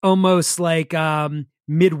almost like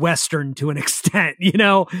Midwestern to an extent,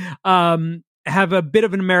 have a bit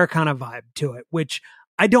of an Americana vibe to it, which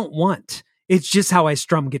I don't want. It's just how I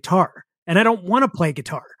strum guitar, and I don't want to play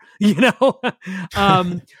guitar,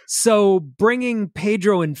 So bringing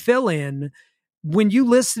Pedro and Phil in, when you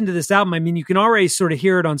listen to this album, I mean, you can already sort of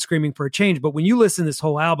hear it on Screaming for a Change, but when you listen to this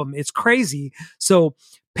whole album, it's crazy. So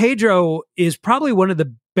Pedro is probably one of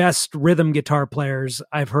the best rhythm guitar players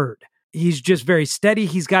I've heard. He's just very steady.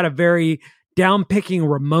 He's got a very down picking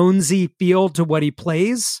Ramonesy feel to what he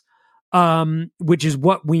plays, which is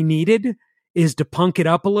what we needed, is to punk it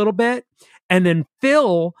up a little bit. And then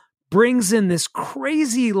Phil brings in this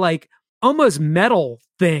crazy, like almost metal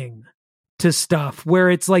thing to stuff where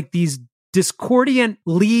it's like these discordant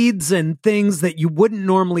leads and things that you wouldn't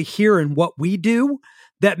normally hear in what we do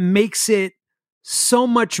that makes it so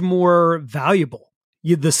much more valuable,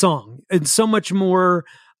 the song, and so much more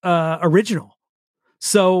original.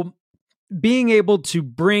 So being able to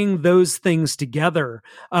bring those things together,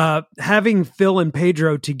 having Phil and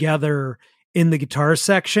Pedro together in the guitar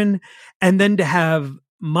section, and then to have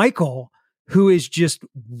Michael, who is just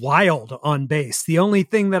wild on bass. The only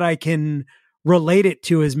thing that I can relate it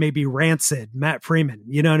to is maybe Rancid, Matt Freeman.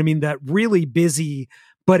 You know what I mean? That really busy,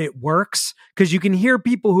 but it works because you can hear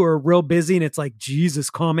people who are real busy and it's like, Jesus,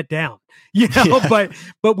 calm it down. You know, Yeah.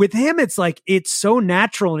 but with him, it's like, it's so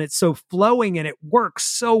natural and it's so flowing and it works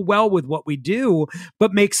so well with what we do,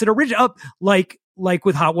 but makes it original. Like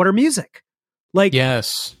with Hot Water Music. Like,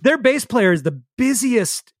 Yes. their bass player is the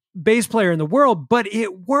busiest bass player in the world, but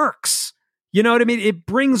it works. You know what I mean? It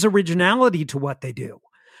brings originality to what they do.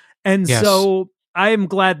 And Yes. so I am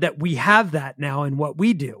glad that we have that now in what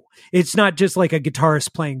we do. It's not just like a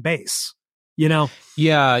guitarist playing bass, you know?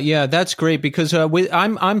 Yeah, that's great because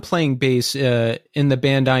I'm playing bass in the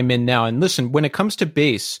band I'm in now. And listen, when it comes to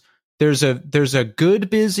bass, there's a good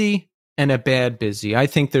busy and a bad busy. I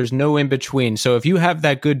think there's no in between. So if you have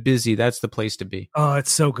that good busy, that's the place to be. Oh,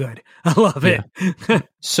 it's so good. I love it.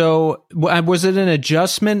 So was it an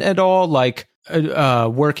adjustment at all, like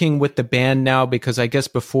working with the band now? Because I guess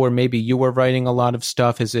before maybe you were writing a lot of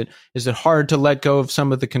stuff. Is it hard to let go of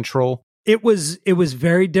some of the control? It was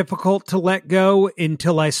very difficult to let go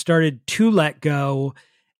until I started to let go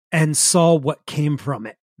and saw what came from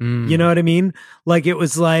it. You know what I mean? Like, it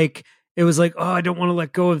was like, oh, I don't want to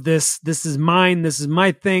let go of this. This is mine. This is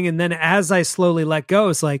my thing. And then as I slowly let go,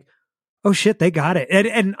 it's like, oh shit, they got it.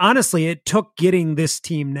 And honestly, it took getting this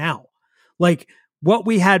team now. Like, what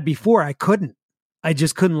we had before, I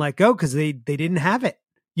just couldn't let go because they didn't have it,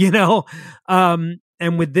 you know? And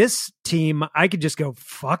with this team, I could just go,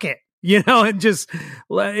 fuck it, you know, and just,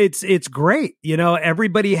 it's great. You know,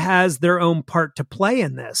 everybody has their own part to play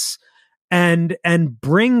in this and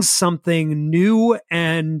brings something new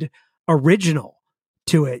and original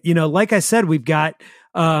to it. You know, like I said, we've got,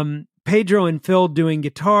 Pedro and Phil doing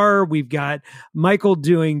guitar. We've got Michael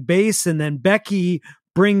doing bass, and then Becky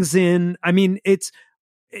brings in, I mean,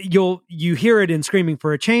 you hear it in Screaming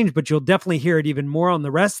for a Change, but you'll definitely hear it even more on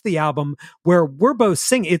the rest of the album where we're both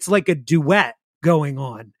singing. It's like a duet going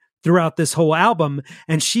on throughout this whole album.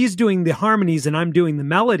 And she's doing the harmonies and I'm doing the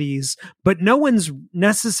melodies, but no one's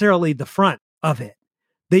necessarily the front of it.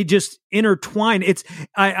 They just intertwine.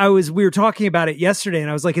 We were talking about it yesterday and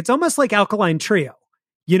I was like, it's almost like Alkaline Trio.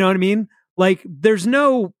 You know what I mean? Like, there's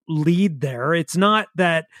no lead there. It's not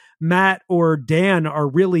that Matt or Dan are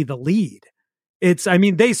really the lead.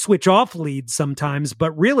 They switch off leads sometimes,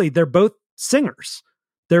 but really they're both singers.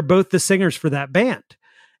 They're both the singers for that band.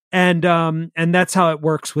 And that's how it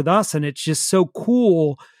works with us. And it's just so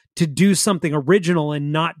cool to do something original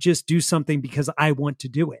and not just do something because I want to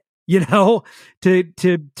do it, you know,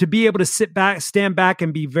 to be able to stand back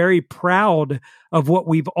and be very proud of what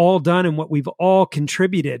we've all done and what we've all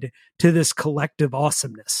contributed to this collective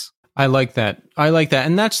awesomeness. I like that.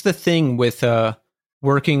 And that's the thing with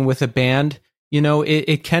working with a band. You know,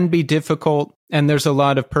 it can be difficult and there's a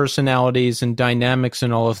lot of personalities and dynamics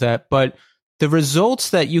and all of that, but the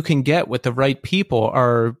results that you can get with the right people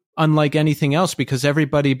are unlike anything else because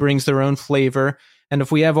everybody brings their own flavor. And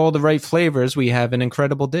if we have all the right flavors, we have an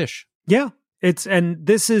incredible dish. Yeah.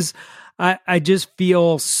 I just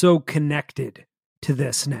feel so connected to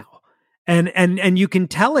this now. And you can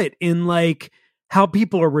tell it in like how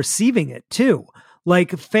people are receiving it too.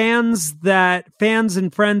 Like fans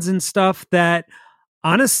and friends and stuff that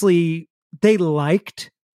honestly, they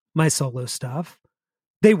liked my solo stuff.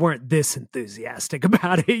 They weren't this enthusiastic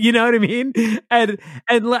about it. You know what I mean? And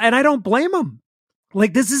I don't blame them.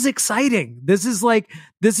 Like, this is exciting. This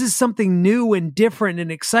is something new and different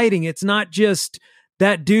and exciting. It's not just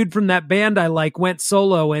that dude from that band I like went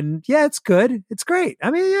solo and yeah, it's good. It's great.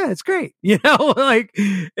 I mean, yeah, it's great. You know, like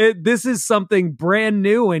this is something brand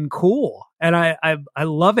new and cool. And I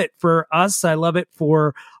love it for us. I love it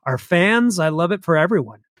for our fans. I love it for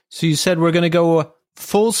everyone. So you said we're going to go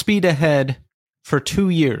full speed ahead for 2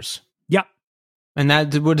 years. Yeah. And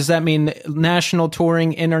what does that mean? National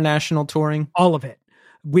touring, international touring? All of it.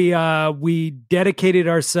 We dedicated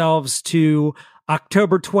ourselves to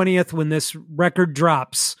October 20th when this record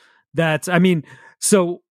drops.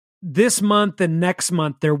 So this month and next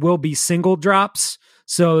month, there will be single drops.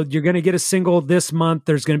 So you're going to get a single this month.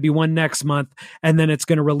 There's going to be one next month, and then it's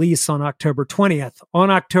going to release on October 20th.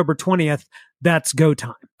 On October 20th, that's go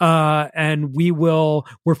time. And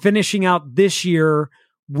we're finishing out this year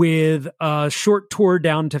with a short tour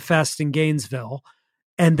down to Fest in Gainesville.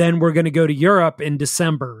 And then we're going to go to Europe in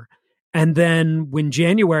December. And then when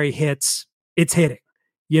January hits, it's hitting.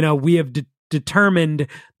 We have determined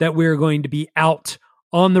that we're going to be out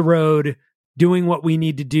on the road doing what we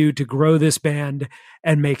need to do to grow this band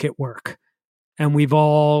and make it work. And we've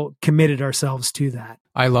all committed ourselves to that.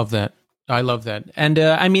 I love that. And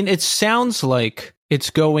it sounds like it's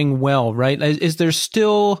going well, right? Is there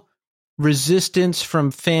still resistance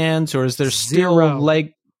from fans, or is there still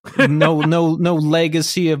no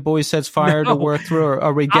legacy of Boy Sets Fire to work through, or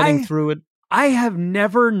are we getting through it? I have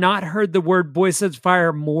never not heard the word Boy Sets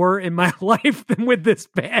Fire more in my life than with this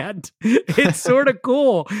band. It's sort of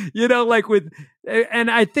cool,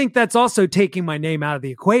 and I think that's also taking my name out of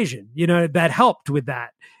the equation. That helped with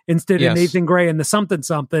that. Instead of Nathan Gray and the Something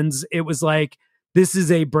Somethings, it was like, this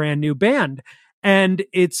is a brand new band. And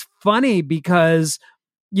it's funny because,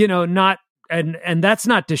 and that's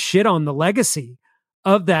not to shit on the legacy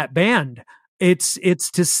of that band. It's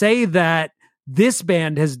to say that this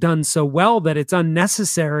band has done so well that it's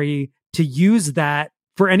unnecessary to use that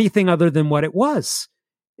for anything other than what it was.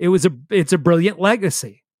 It's a brilliant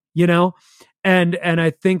legacy, and I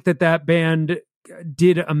think that band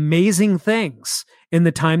did amazing things in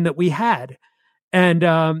the time that we had. And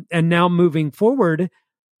now moving forward,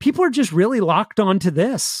 people are just really locked onto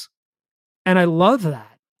this. And I love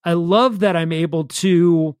that. I love that I'm able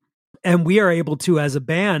to, and we are able to, as a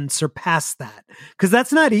band, surpass that. Because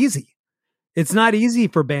that's not easy. It's not easy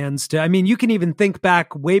for bands to, you can even think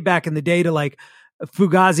way back in the day to like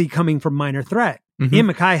Fugazi coming from Minor Threat. Mm-hmm. Ian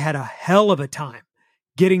MacKaye had a hell of a time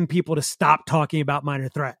getting people to stop talking about Minor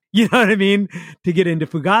Threat. You know what I mean? To get into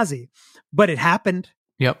Fugazi. But it happened.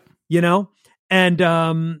 Yep. And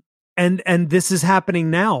this is happening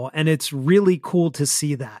now. And it's really cool to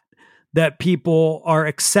see that people are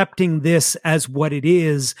accepting this as what it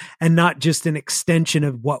is and not just an extension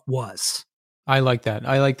of what was. I like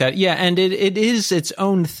that. Yeah. And it is its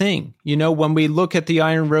own thing. When we look at the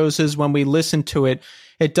Iron Roses, when we listen to it,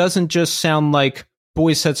 it doesn't just sound like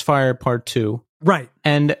Boy Sets Fire Part 2. Right.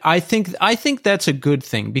 And I think that's a good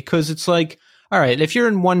thing, because it's like, all right, if you're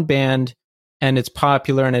in one band and it's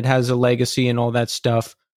popular and it has a legacy and all that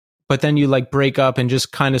stuff, but then you like break up and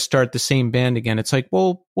just kind of start the same band again, it's like,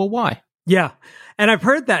 well, why? Yeah. And I've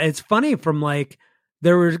heard that. It's funny from like,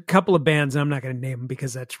 there were a couple of bands, and I'm not going to name them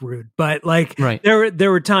because that's rude, but like right. there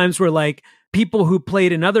were times where like people who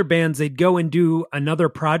played in other bands, they'd go and do another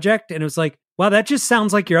project, and it was like, wow, that just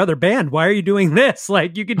sounds like your other band. Why are you doing this?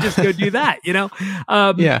 Like, you could just go do that,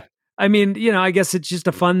 Yeah. I guess it's just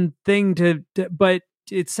a fun thing but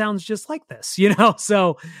it sounds just like this,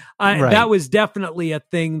 So Right. that was definitely a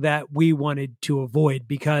thing that we wanted to avoid,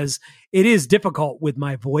 because it is difficult with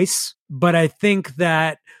my voice. But I think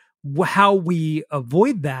that how we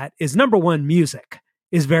avoid that is, number one, music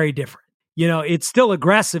is very different. It's still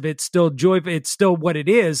aggressive. It's still joyful. It's still what it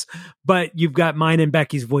is, but you've got mine and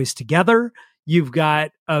Becky's voice together. You've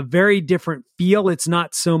got a very different feel. It's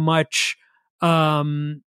not so much,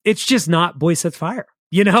 it's just not Boy Sets Fire.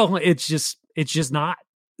 It's just not.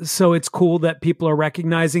 So it's cool that people are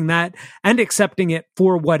recognizing that and accepting it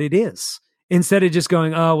for what it is, instead of just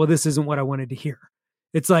going, oh, well, this isn't what I wanted to hear.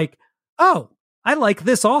 It's like, oh, I like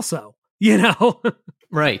this also,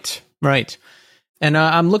 Right. And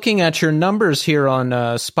I'm looking at your numbers here on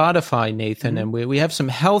Spotify, Nathan, Mm-hmm. and we have some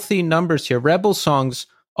healthy numbers here. Rebel Songs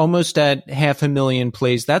almost at 500,000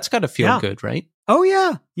 plays. That's got to feel good, right? Oh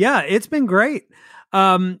yeah. Yeah. It's been great.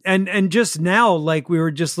 And just now, like, we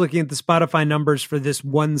were just looking at the Spotify numbers for this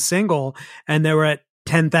one single, and they were at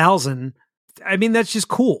 10,000. That's just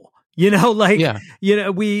cool. I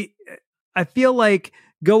feel like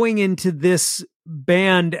going into this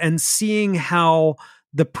band and seeing how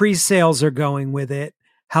the pre-sales are going with it,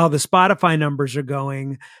 how the Spotify numbers are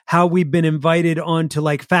going, how we've been invited onto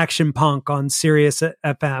like Faction Punk on Sirius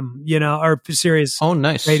FM, or Sirius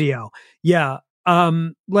nice. Radio. Yeah.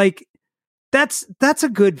 That's a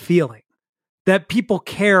good feeling that people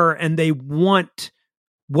care and they want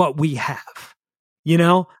what we have,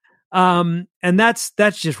 and that's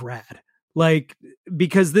just rad. Like,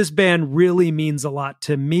 because this band really means a lot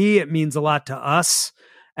to me. It means a lot to us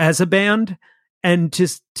as a band. And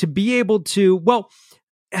just to be able to,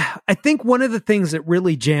 I think one of the things that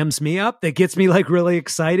really jams me up, that gets me like really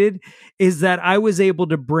excited, is that I was able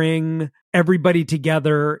to bring everybody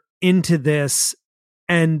together into this,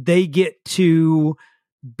 and they get to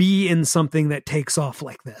be in something that takes off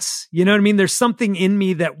like this. You know what I mean? There's something in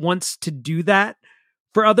me that wants to do that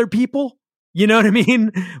for other people. You know what I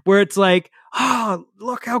mean? Where it's like, oh,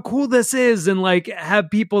 look how cool this is. And like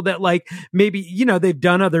have people that like maybe, you know, they've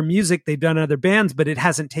done other music, they've done other bands, but it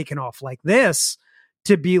hasn't taken off like this,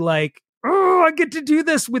 to be like, oh, I get to do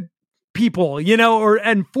this with people, you know,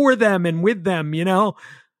 and for them and with them, you know,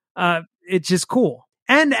 it's just cool.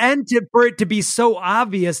 And for it to be so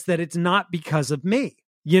obvious that it's not because of me.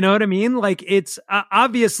 You know what I mean? Like it's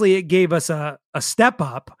obviously it gave us a step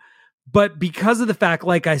up, but because of the fact,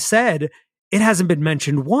 like I said, it hasn't been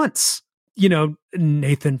mentioned once, you know,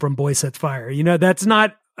 Nathan from Boy Sets Fire, you know, that's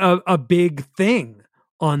not a big thing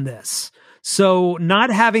on this. So not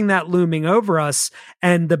having that looming over us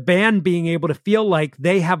and the band being able to feel like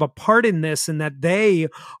they have a part in this and that they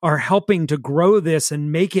are helping to grow this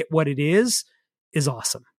and make it what it is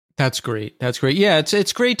awesome. That's great. That's great. Yeah,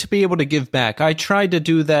 it's great to be able to give back. I try to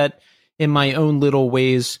do that in my own little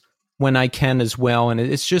ways when I can as well. And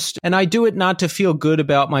it's just, and I do it not to feel good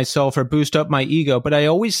about myself or boost up my ego, but I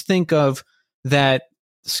always think of that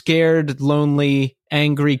scared, lonely,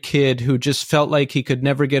 angry kid who just felt like he could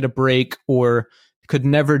never get a break or could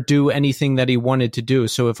never do anything that he wanted to do.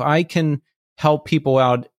 So if I can help people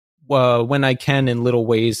out when I can in little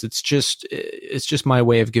ways, it's just my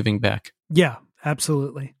way of giving back. Yeah,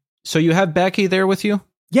 absolutely. So you have Becky there with you?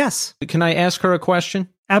 Yes. Can I ask her a question?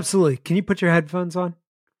 Absolutely. Can you put your headphones on?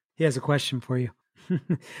 He has a question for you.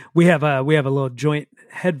 we have a little joint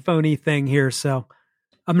headphoney thing here, so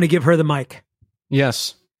I'm going to give her the mic.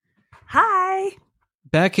 Yes. Hi.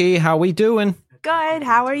 Becky, how we doing? Good.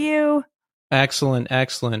 How are you? Excellent,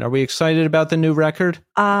 excellent. Are we excited about the new record?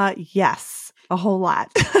 Yes, a whole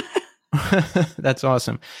lot. That's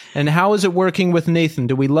awesome. And how is it working with Nathan?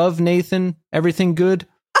 Do we love Nathan? Everything good?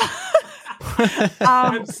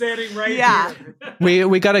 I'm sitting right here.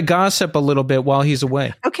 We got to gossip a little bit while he's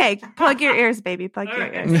away. Okay, plug your ears, baby. Plug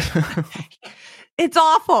your ears. It's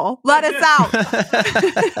awful. Let us out.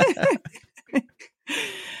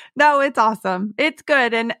 No, it's awesome. It's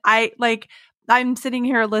good. And I'm sitting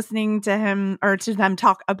here listening to him or to them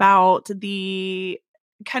talk about the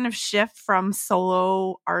kind of shift from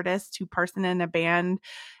solo artist to person in a band.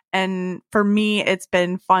 And for me, it's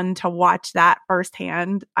been fun to watch that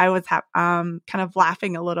firsthand. I was kind of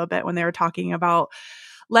laughing a little bit when they were talking about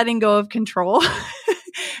letting go of control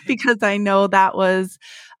because I know that was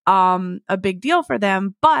a big deal for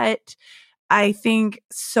them. But I think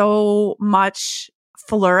so much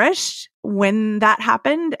flourished when that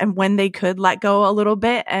happened and when they could let go a little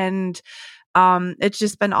bit. And it's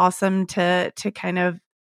just been awesome to kind of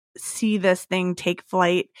see this thing take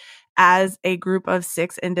flight as a group of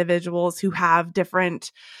 6 individuals who have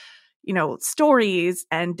different, you know, stories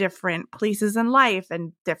and different places in life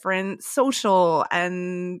and different social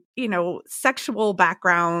and, you know, sexual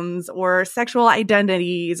backgrounds or sexual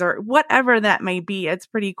identities or whatever that may be. It's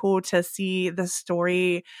pretty cool to see the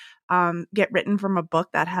story get written from a book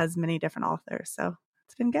that has many different authors. So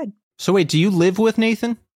it's been good. So wait, do you live with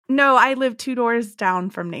Nathan? No, I live 2 doors down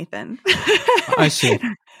from Nathan. I see.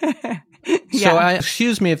 So,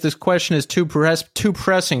 excuse me if this question is too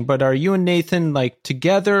pressing, but are you and Nathan like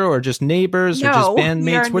together or just neighbors or just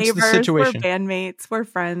bandmates? What's neighbors, the situation? We're bandmates. We're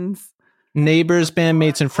friends. Neighbors,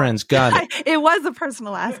 bandmates, and friends. Got it. It was a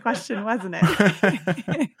personal ass question, wasn't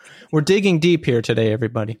it? We're digging deep here today,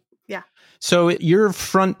 everybody. Yeah. So you're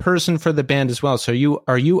front person for the band as well. So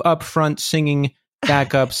are you up front singing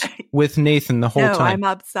backups with Nathan the whole time?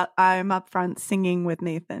 No, I'm up front singing with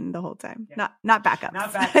Nathan the whole time. Yeah. Not backups.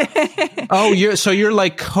 Not backups. Oh, you're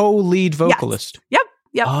like co-lead vocalist. Yes.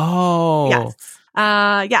 Yep. Oh. Yes.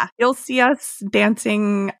 Yeah. You'll see us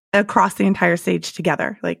dancing across the entire stage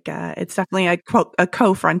together. Like it's definitely a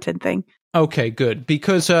co-fronted thing. Okay, good.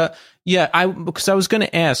 Because I was going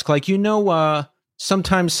to ask, like, you know,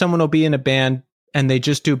 sometimes someone will be in a band and they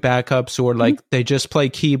just do backups or like they just play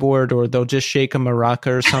keyboard or they'll just shake a maraca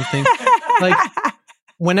or something. Like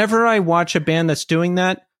whenever I watch a band that's doing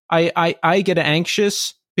that, I get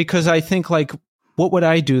anxious because I think like, what would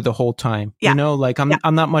I do the whole time? Yeah. You know, like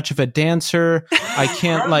I'm not much of a dancer. I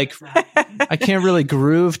can't really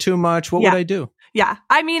groove too much. What would I do? Yeah.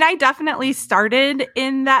 I mean, I definitely started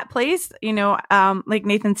in that place. You know, like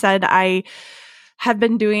Nathan said, I have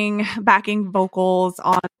been doing backing vocals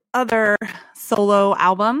on other solo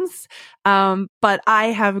albums. But I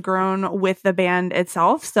have grown with the band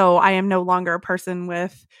itself. So I am no longer a person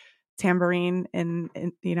with tambourine in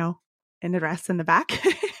the dress in the back.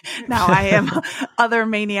 Now I am other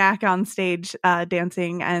maniac on stage,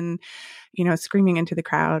 dancing and, you know, screaming into the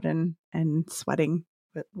crowd and sweating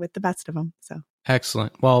with the best of them. So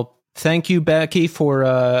excellent. Well, Thank you, Becky,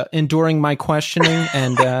 for enduring my questioning.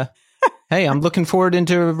 And hey, I'm looking forward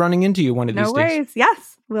into running into you one of these No days. worries.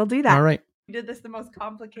 Yes, we'll do that. All right. You did this the most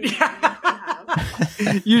complicated thing you could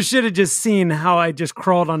have. You should have just seen how I just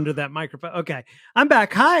crawled under that microphone. Okay, I'm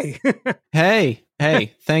back. Hi. Hey,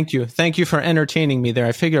 thank you. Thank you for entertaining me there.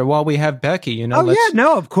 I figure while we have Becky, you know. Oh, yeah,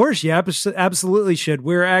 no, of course. You absolutely should.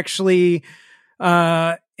 We're actually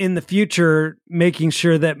in the future making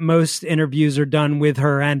sure that most interviews are done with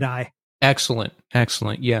her and I. Excellent.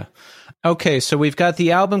 Yeah. Okay, so we've got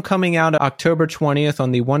the album coming out October 20th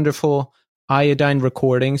on the wonderful Iodine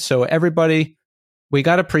Recording. So everybody, we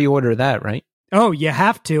got to pre-order that, right? Oh, you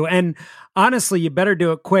have to. And honestly, you better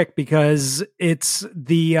do it quick because it's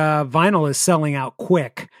the vinyl is selling out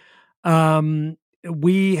quick.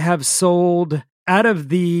 We have sold out of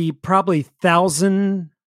the probably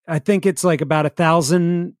 1,000, I think it's like about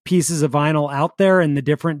 1,000 pieces of vinyl out there in the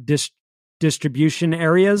different distribution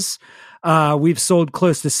areas. We've sold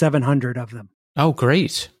close to 700 of them. Oh,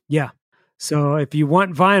 great. Yeah. So if you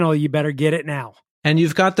want vinyl, you better get it now. And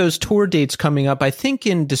you've got those tour dates coming up, I think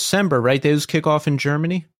in December, right? Those kick off in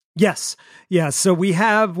Germany? Yes. Yeah. So we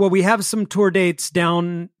have some tour dates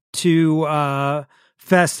down to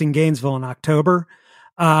Fest in Gainesville in October,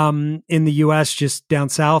 in the US, just down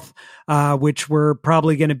south, which we're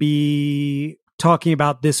probably going to be talking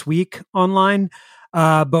about this week online.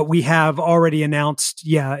 But we have already announced,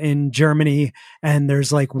 in Germany, and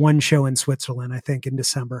there's like one show in Switzerland, I think, in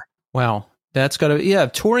December. Wow. That's got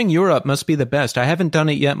to, touring Europe must be the best. I haven't done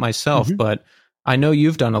it yet myself, but I know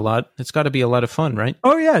you've done a lot. It's got to be a lot of fun, right?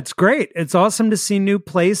 Oh, yeah, it's great. It's awesome to see new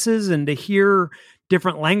places and to hear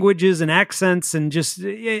different languages and accents, and just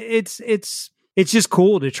it's just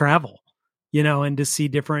cool to travel, and to see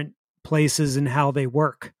different places and how they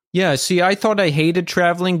work. Yeah, see, I thought I hated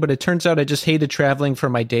traveling, but it turns out I just hated traveling for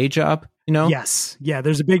my day job, Yes. Yeah,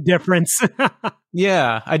 there's a big difference.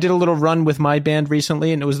 Yeah, I did a little run with my band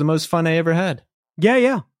recently, and it was the most fun I ever had.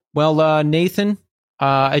 Yeah. Well, Nathan,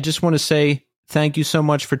 I just want to say thank you so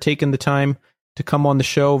much for taking the time to come on the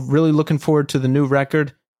show. Really looking forward to the new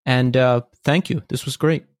record, and thank you. This was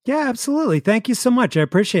great. Yeah, absolutely. Thank you so much. I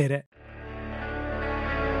appreciate it.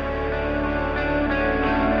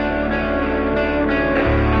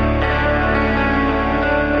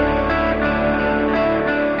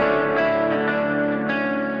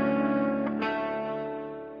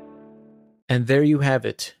 And there you have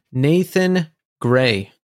it, Nathan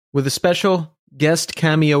Gray, with a special guest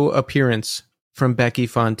cameo appearance from Becky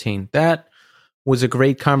Fontaine. That was a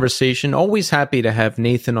great conversation. Always happy to have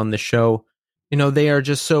Nathan on the show. They are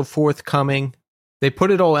just so forthcoming. They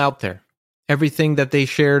put it all out there. Everything that they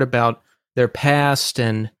shared about their past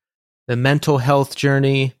and the mental health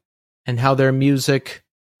journey and how their music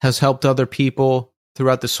has helped other people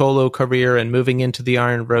throughout the solo career and moving into the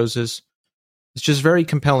Iron Roses. It's just very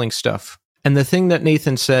compelling stuff. And the thing that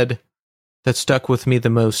Nathan said that stuck with me the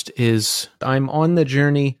most is, I'm on the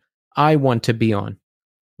journey I want to be on,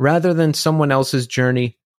 rather than someone else's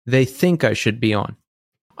journey they think I should be on.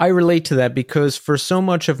 I relate to that because for so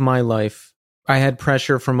much of my life, I had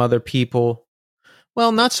pressure from other people.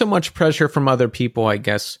 Well, not so much pressure from other people, I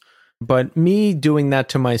guess, but me doing that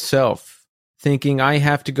to myself, thinking I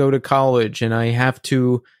have to go to college and I have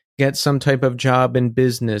to get some type of job in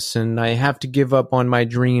business and I have to give up on my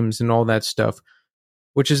dreams and all that stuff,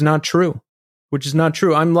 which is not true.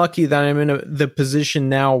 I'm lucky that I'm in the position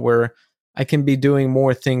now where I can be doing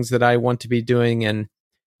more things that I want to be doing and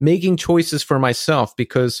making choices for myself,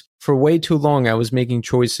 because for way too long I was making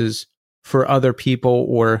choices for other people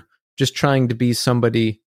or just trying to be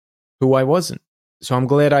somebody who I wasn't. So I'm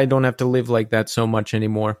glad I don't have to live like that so much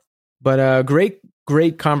anymore. But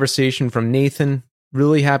great conversation from Nathan.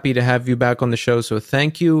 Really happy to have you back on the show. So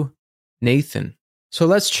thank you, Nathan. So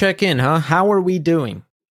let's check in, huh? How are we doing?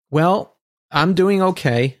 Well, I'm doing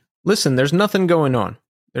okay. Listen, there's nothing going on.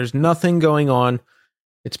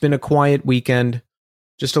 It's been a quiet weekend.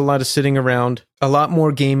 Just a lot of sitting around. A lot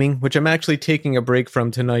more gaming, which I'm actually taking a break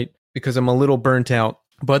from tonight because I'm a little burnt out.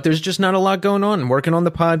 But there's just not a lot going on. I'm working on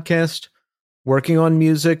the podcast, working on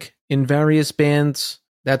music in various bands.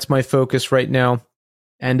 That's my focus right now.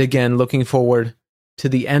 And again, looking forward to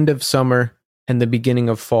the end of summer and the beginning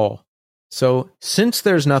of fall. So since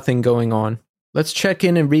there's nothing going on, let's check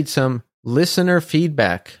in and read some listener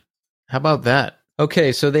feedback. How about that?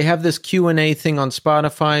 Okay, so they have this Q&A thing on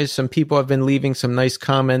Spotify. Some people have been leaving some nice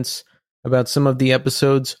comments about some of the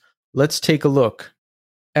episodes. Let's take a look.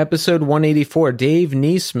 Episode 184, Dave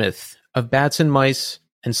Neesmith of Bats and Mice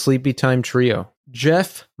and Sleepy Time Trio.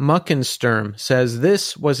 Jeff Muckensturm says,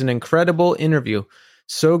 this was an incredible interview.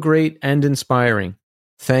 So great and inspiring.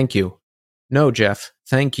 Thank you. No, Jeff,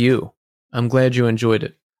 thank you. I'm glad you enjoyed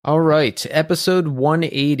it. All right, episode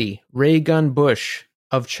 180, Ray Gun Bush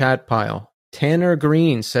of Chat Pile. Tanner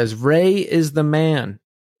Green says, Ray is the man.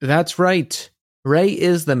 That's right. Ray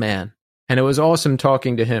is the man. And it was awesome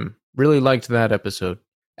talking to him. Really liked that episode.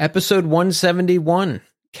 Episode 171,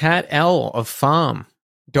 Cat L of FOM.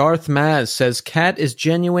 Darth Maz says, Cat is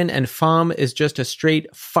genuine and FOM is just a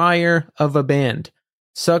straight fire of a band.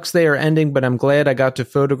 Sucks they are ending, but I'm glad I got to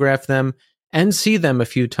photograph them and see them a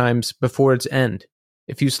few times before its end.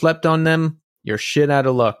 If you slept on them, you're shit out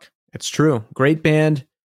of luck. It's true. Great band,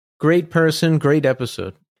 great person, great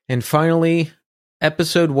episode. And finally,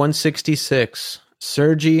 episode 166,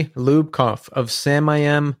 Sergey Lubkov of Sam I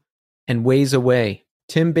Am and Ways Away.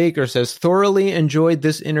 Tim Baker says, thoroughly enjoyed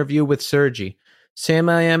this interview with Sergey. Sam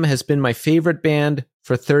I Am has been my favorite band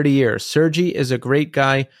for 30 years. Sergey is a great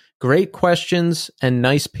guy, great questions, and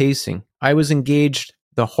nice pacing. I was engaged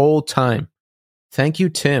the whole time. Thank you,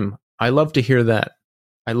 Tim. I love to hear that.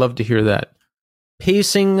 I love to hear that.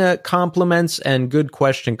 Pacing compliments and good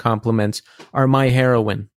question compliments are my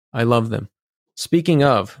heroine. I love them. Speaking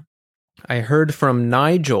of, I heard from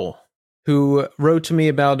Nigel, who wrote to me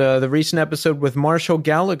about the recent episode with Marshall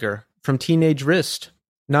Gallagher from Teenage Wrist.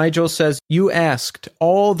 Nigel says, you asked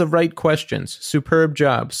all the right questions. Superb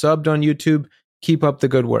job. Subbed on YouTube. Keep up the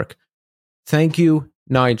good work. Thank you,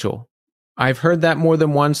 Nigel. I've heard that more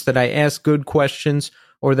than once, that I ask good questions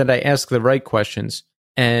or that I ask the right questions.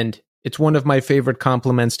 And it's one of my favorite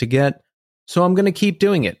compliments to get. So I'm going to keep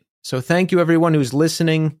doing it. So thank you, everyone who's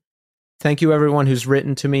listening. Thank you, everyone who's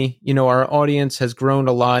written to me. You know, our audience has grown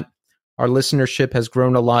a lot. Our listenership has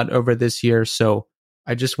grown a lot over this year. So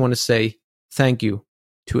I just want to say thank you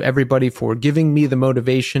to everybody for giving me the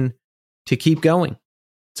motivation to keep going.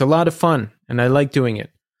 It's a lot of fun, and I like doing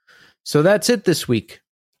it. So that's it this week.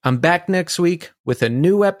 I'm back next week with a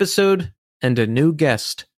new episode and a new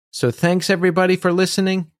guest. So thanks, everybody, for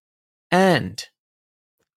listening. And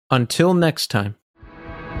until next time.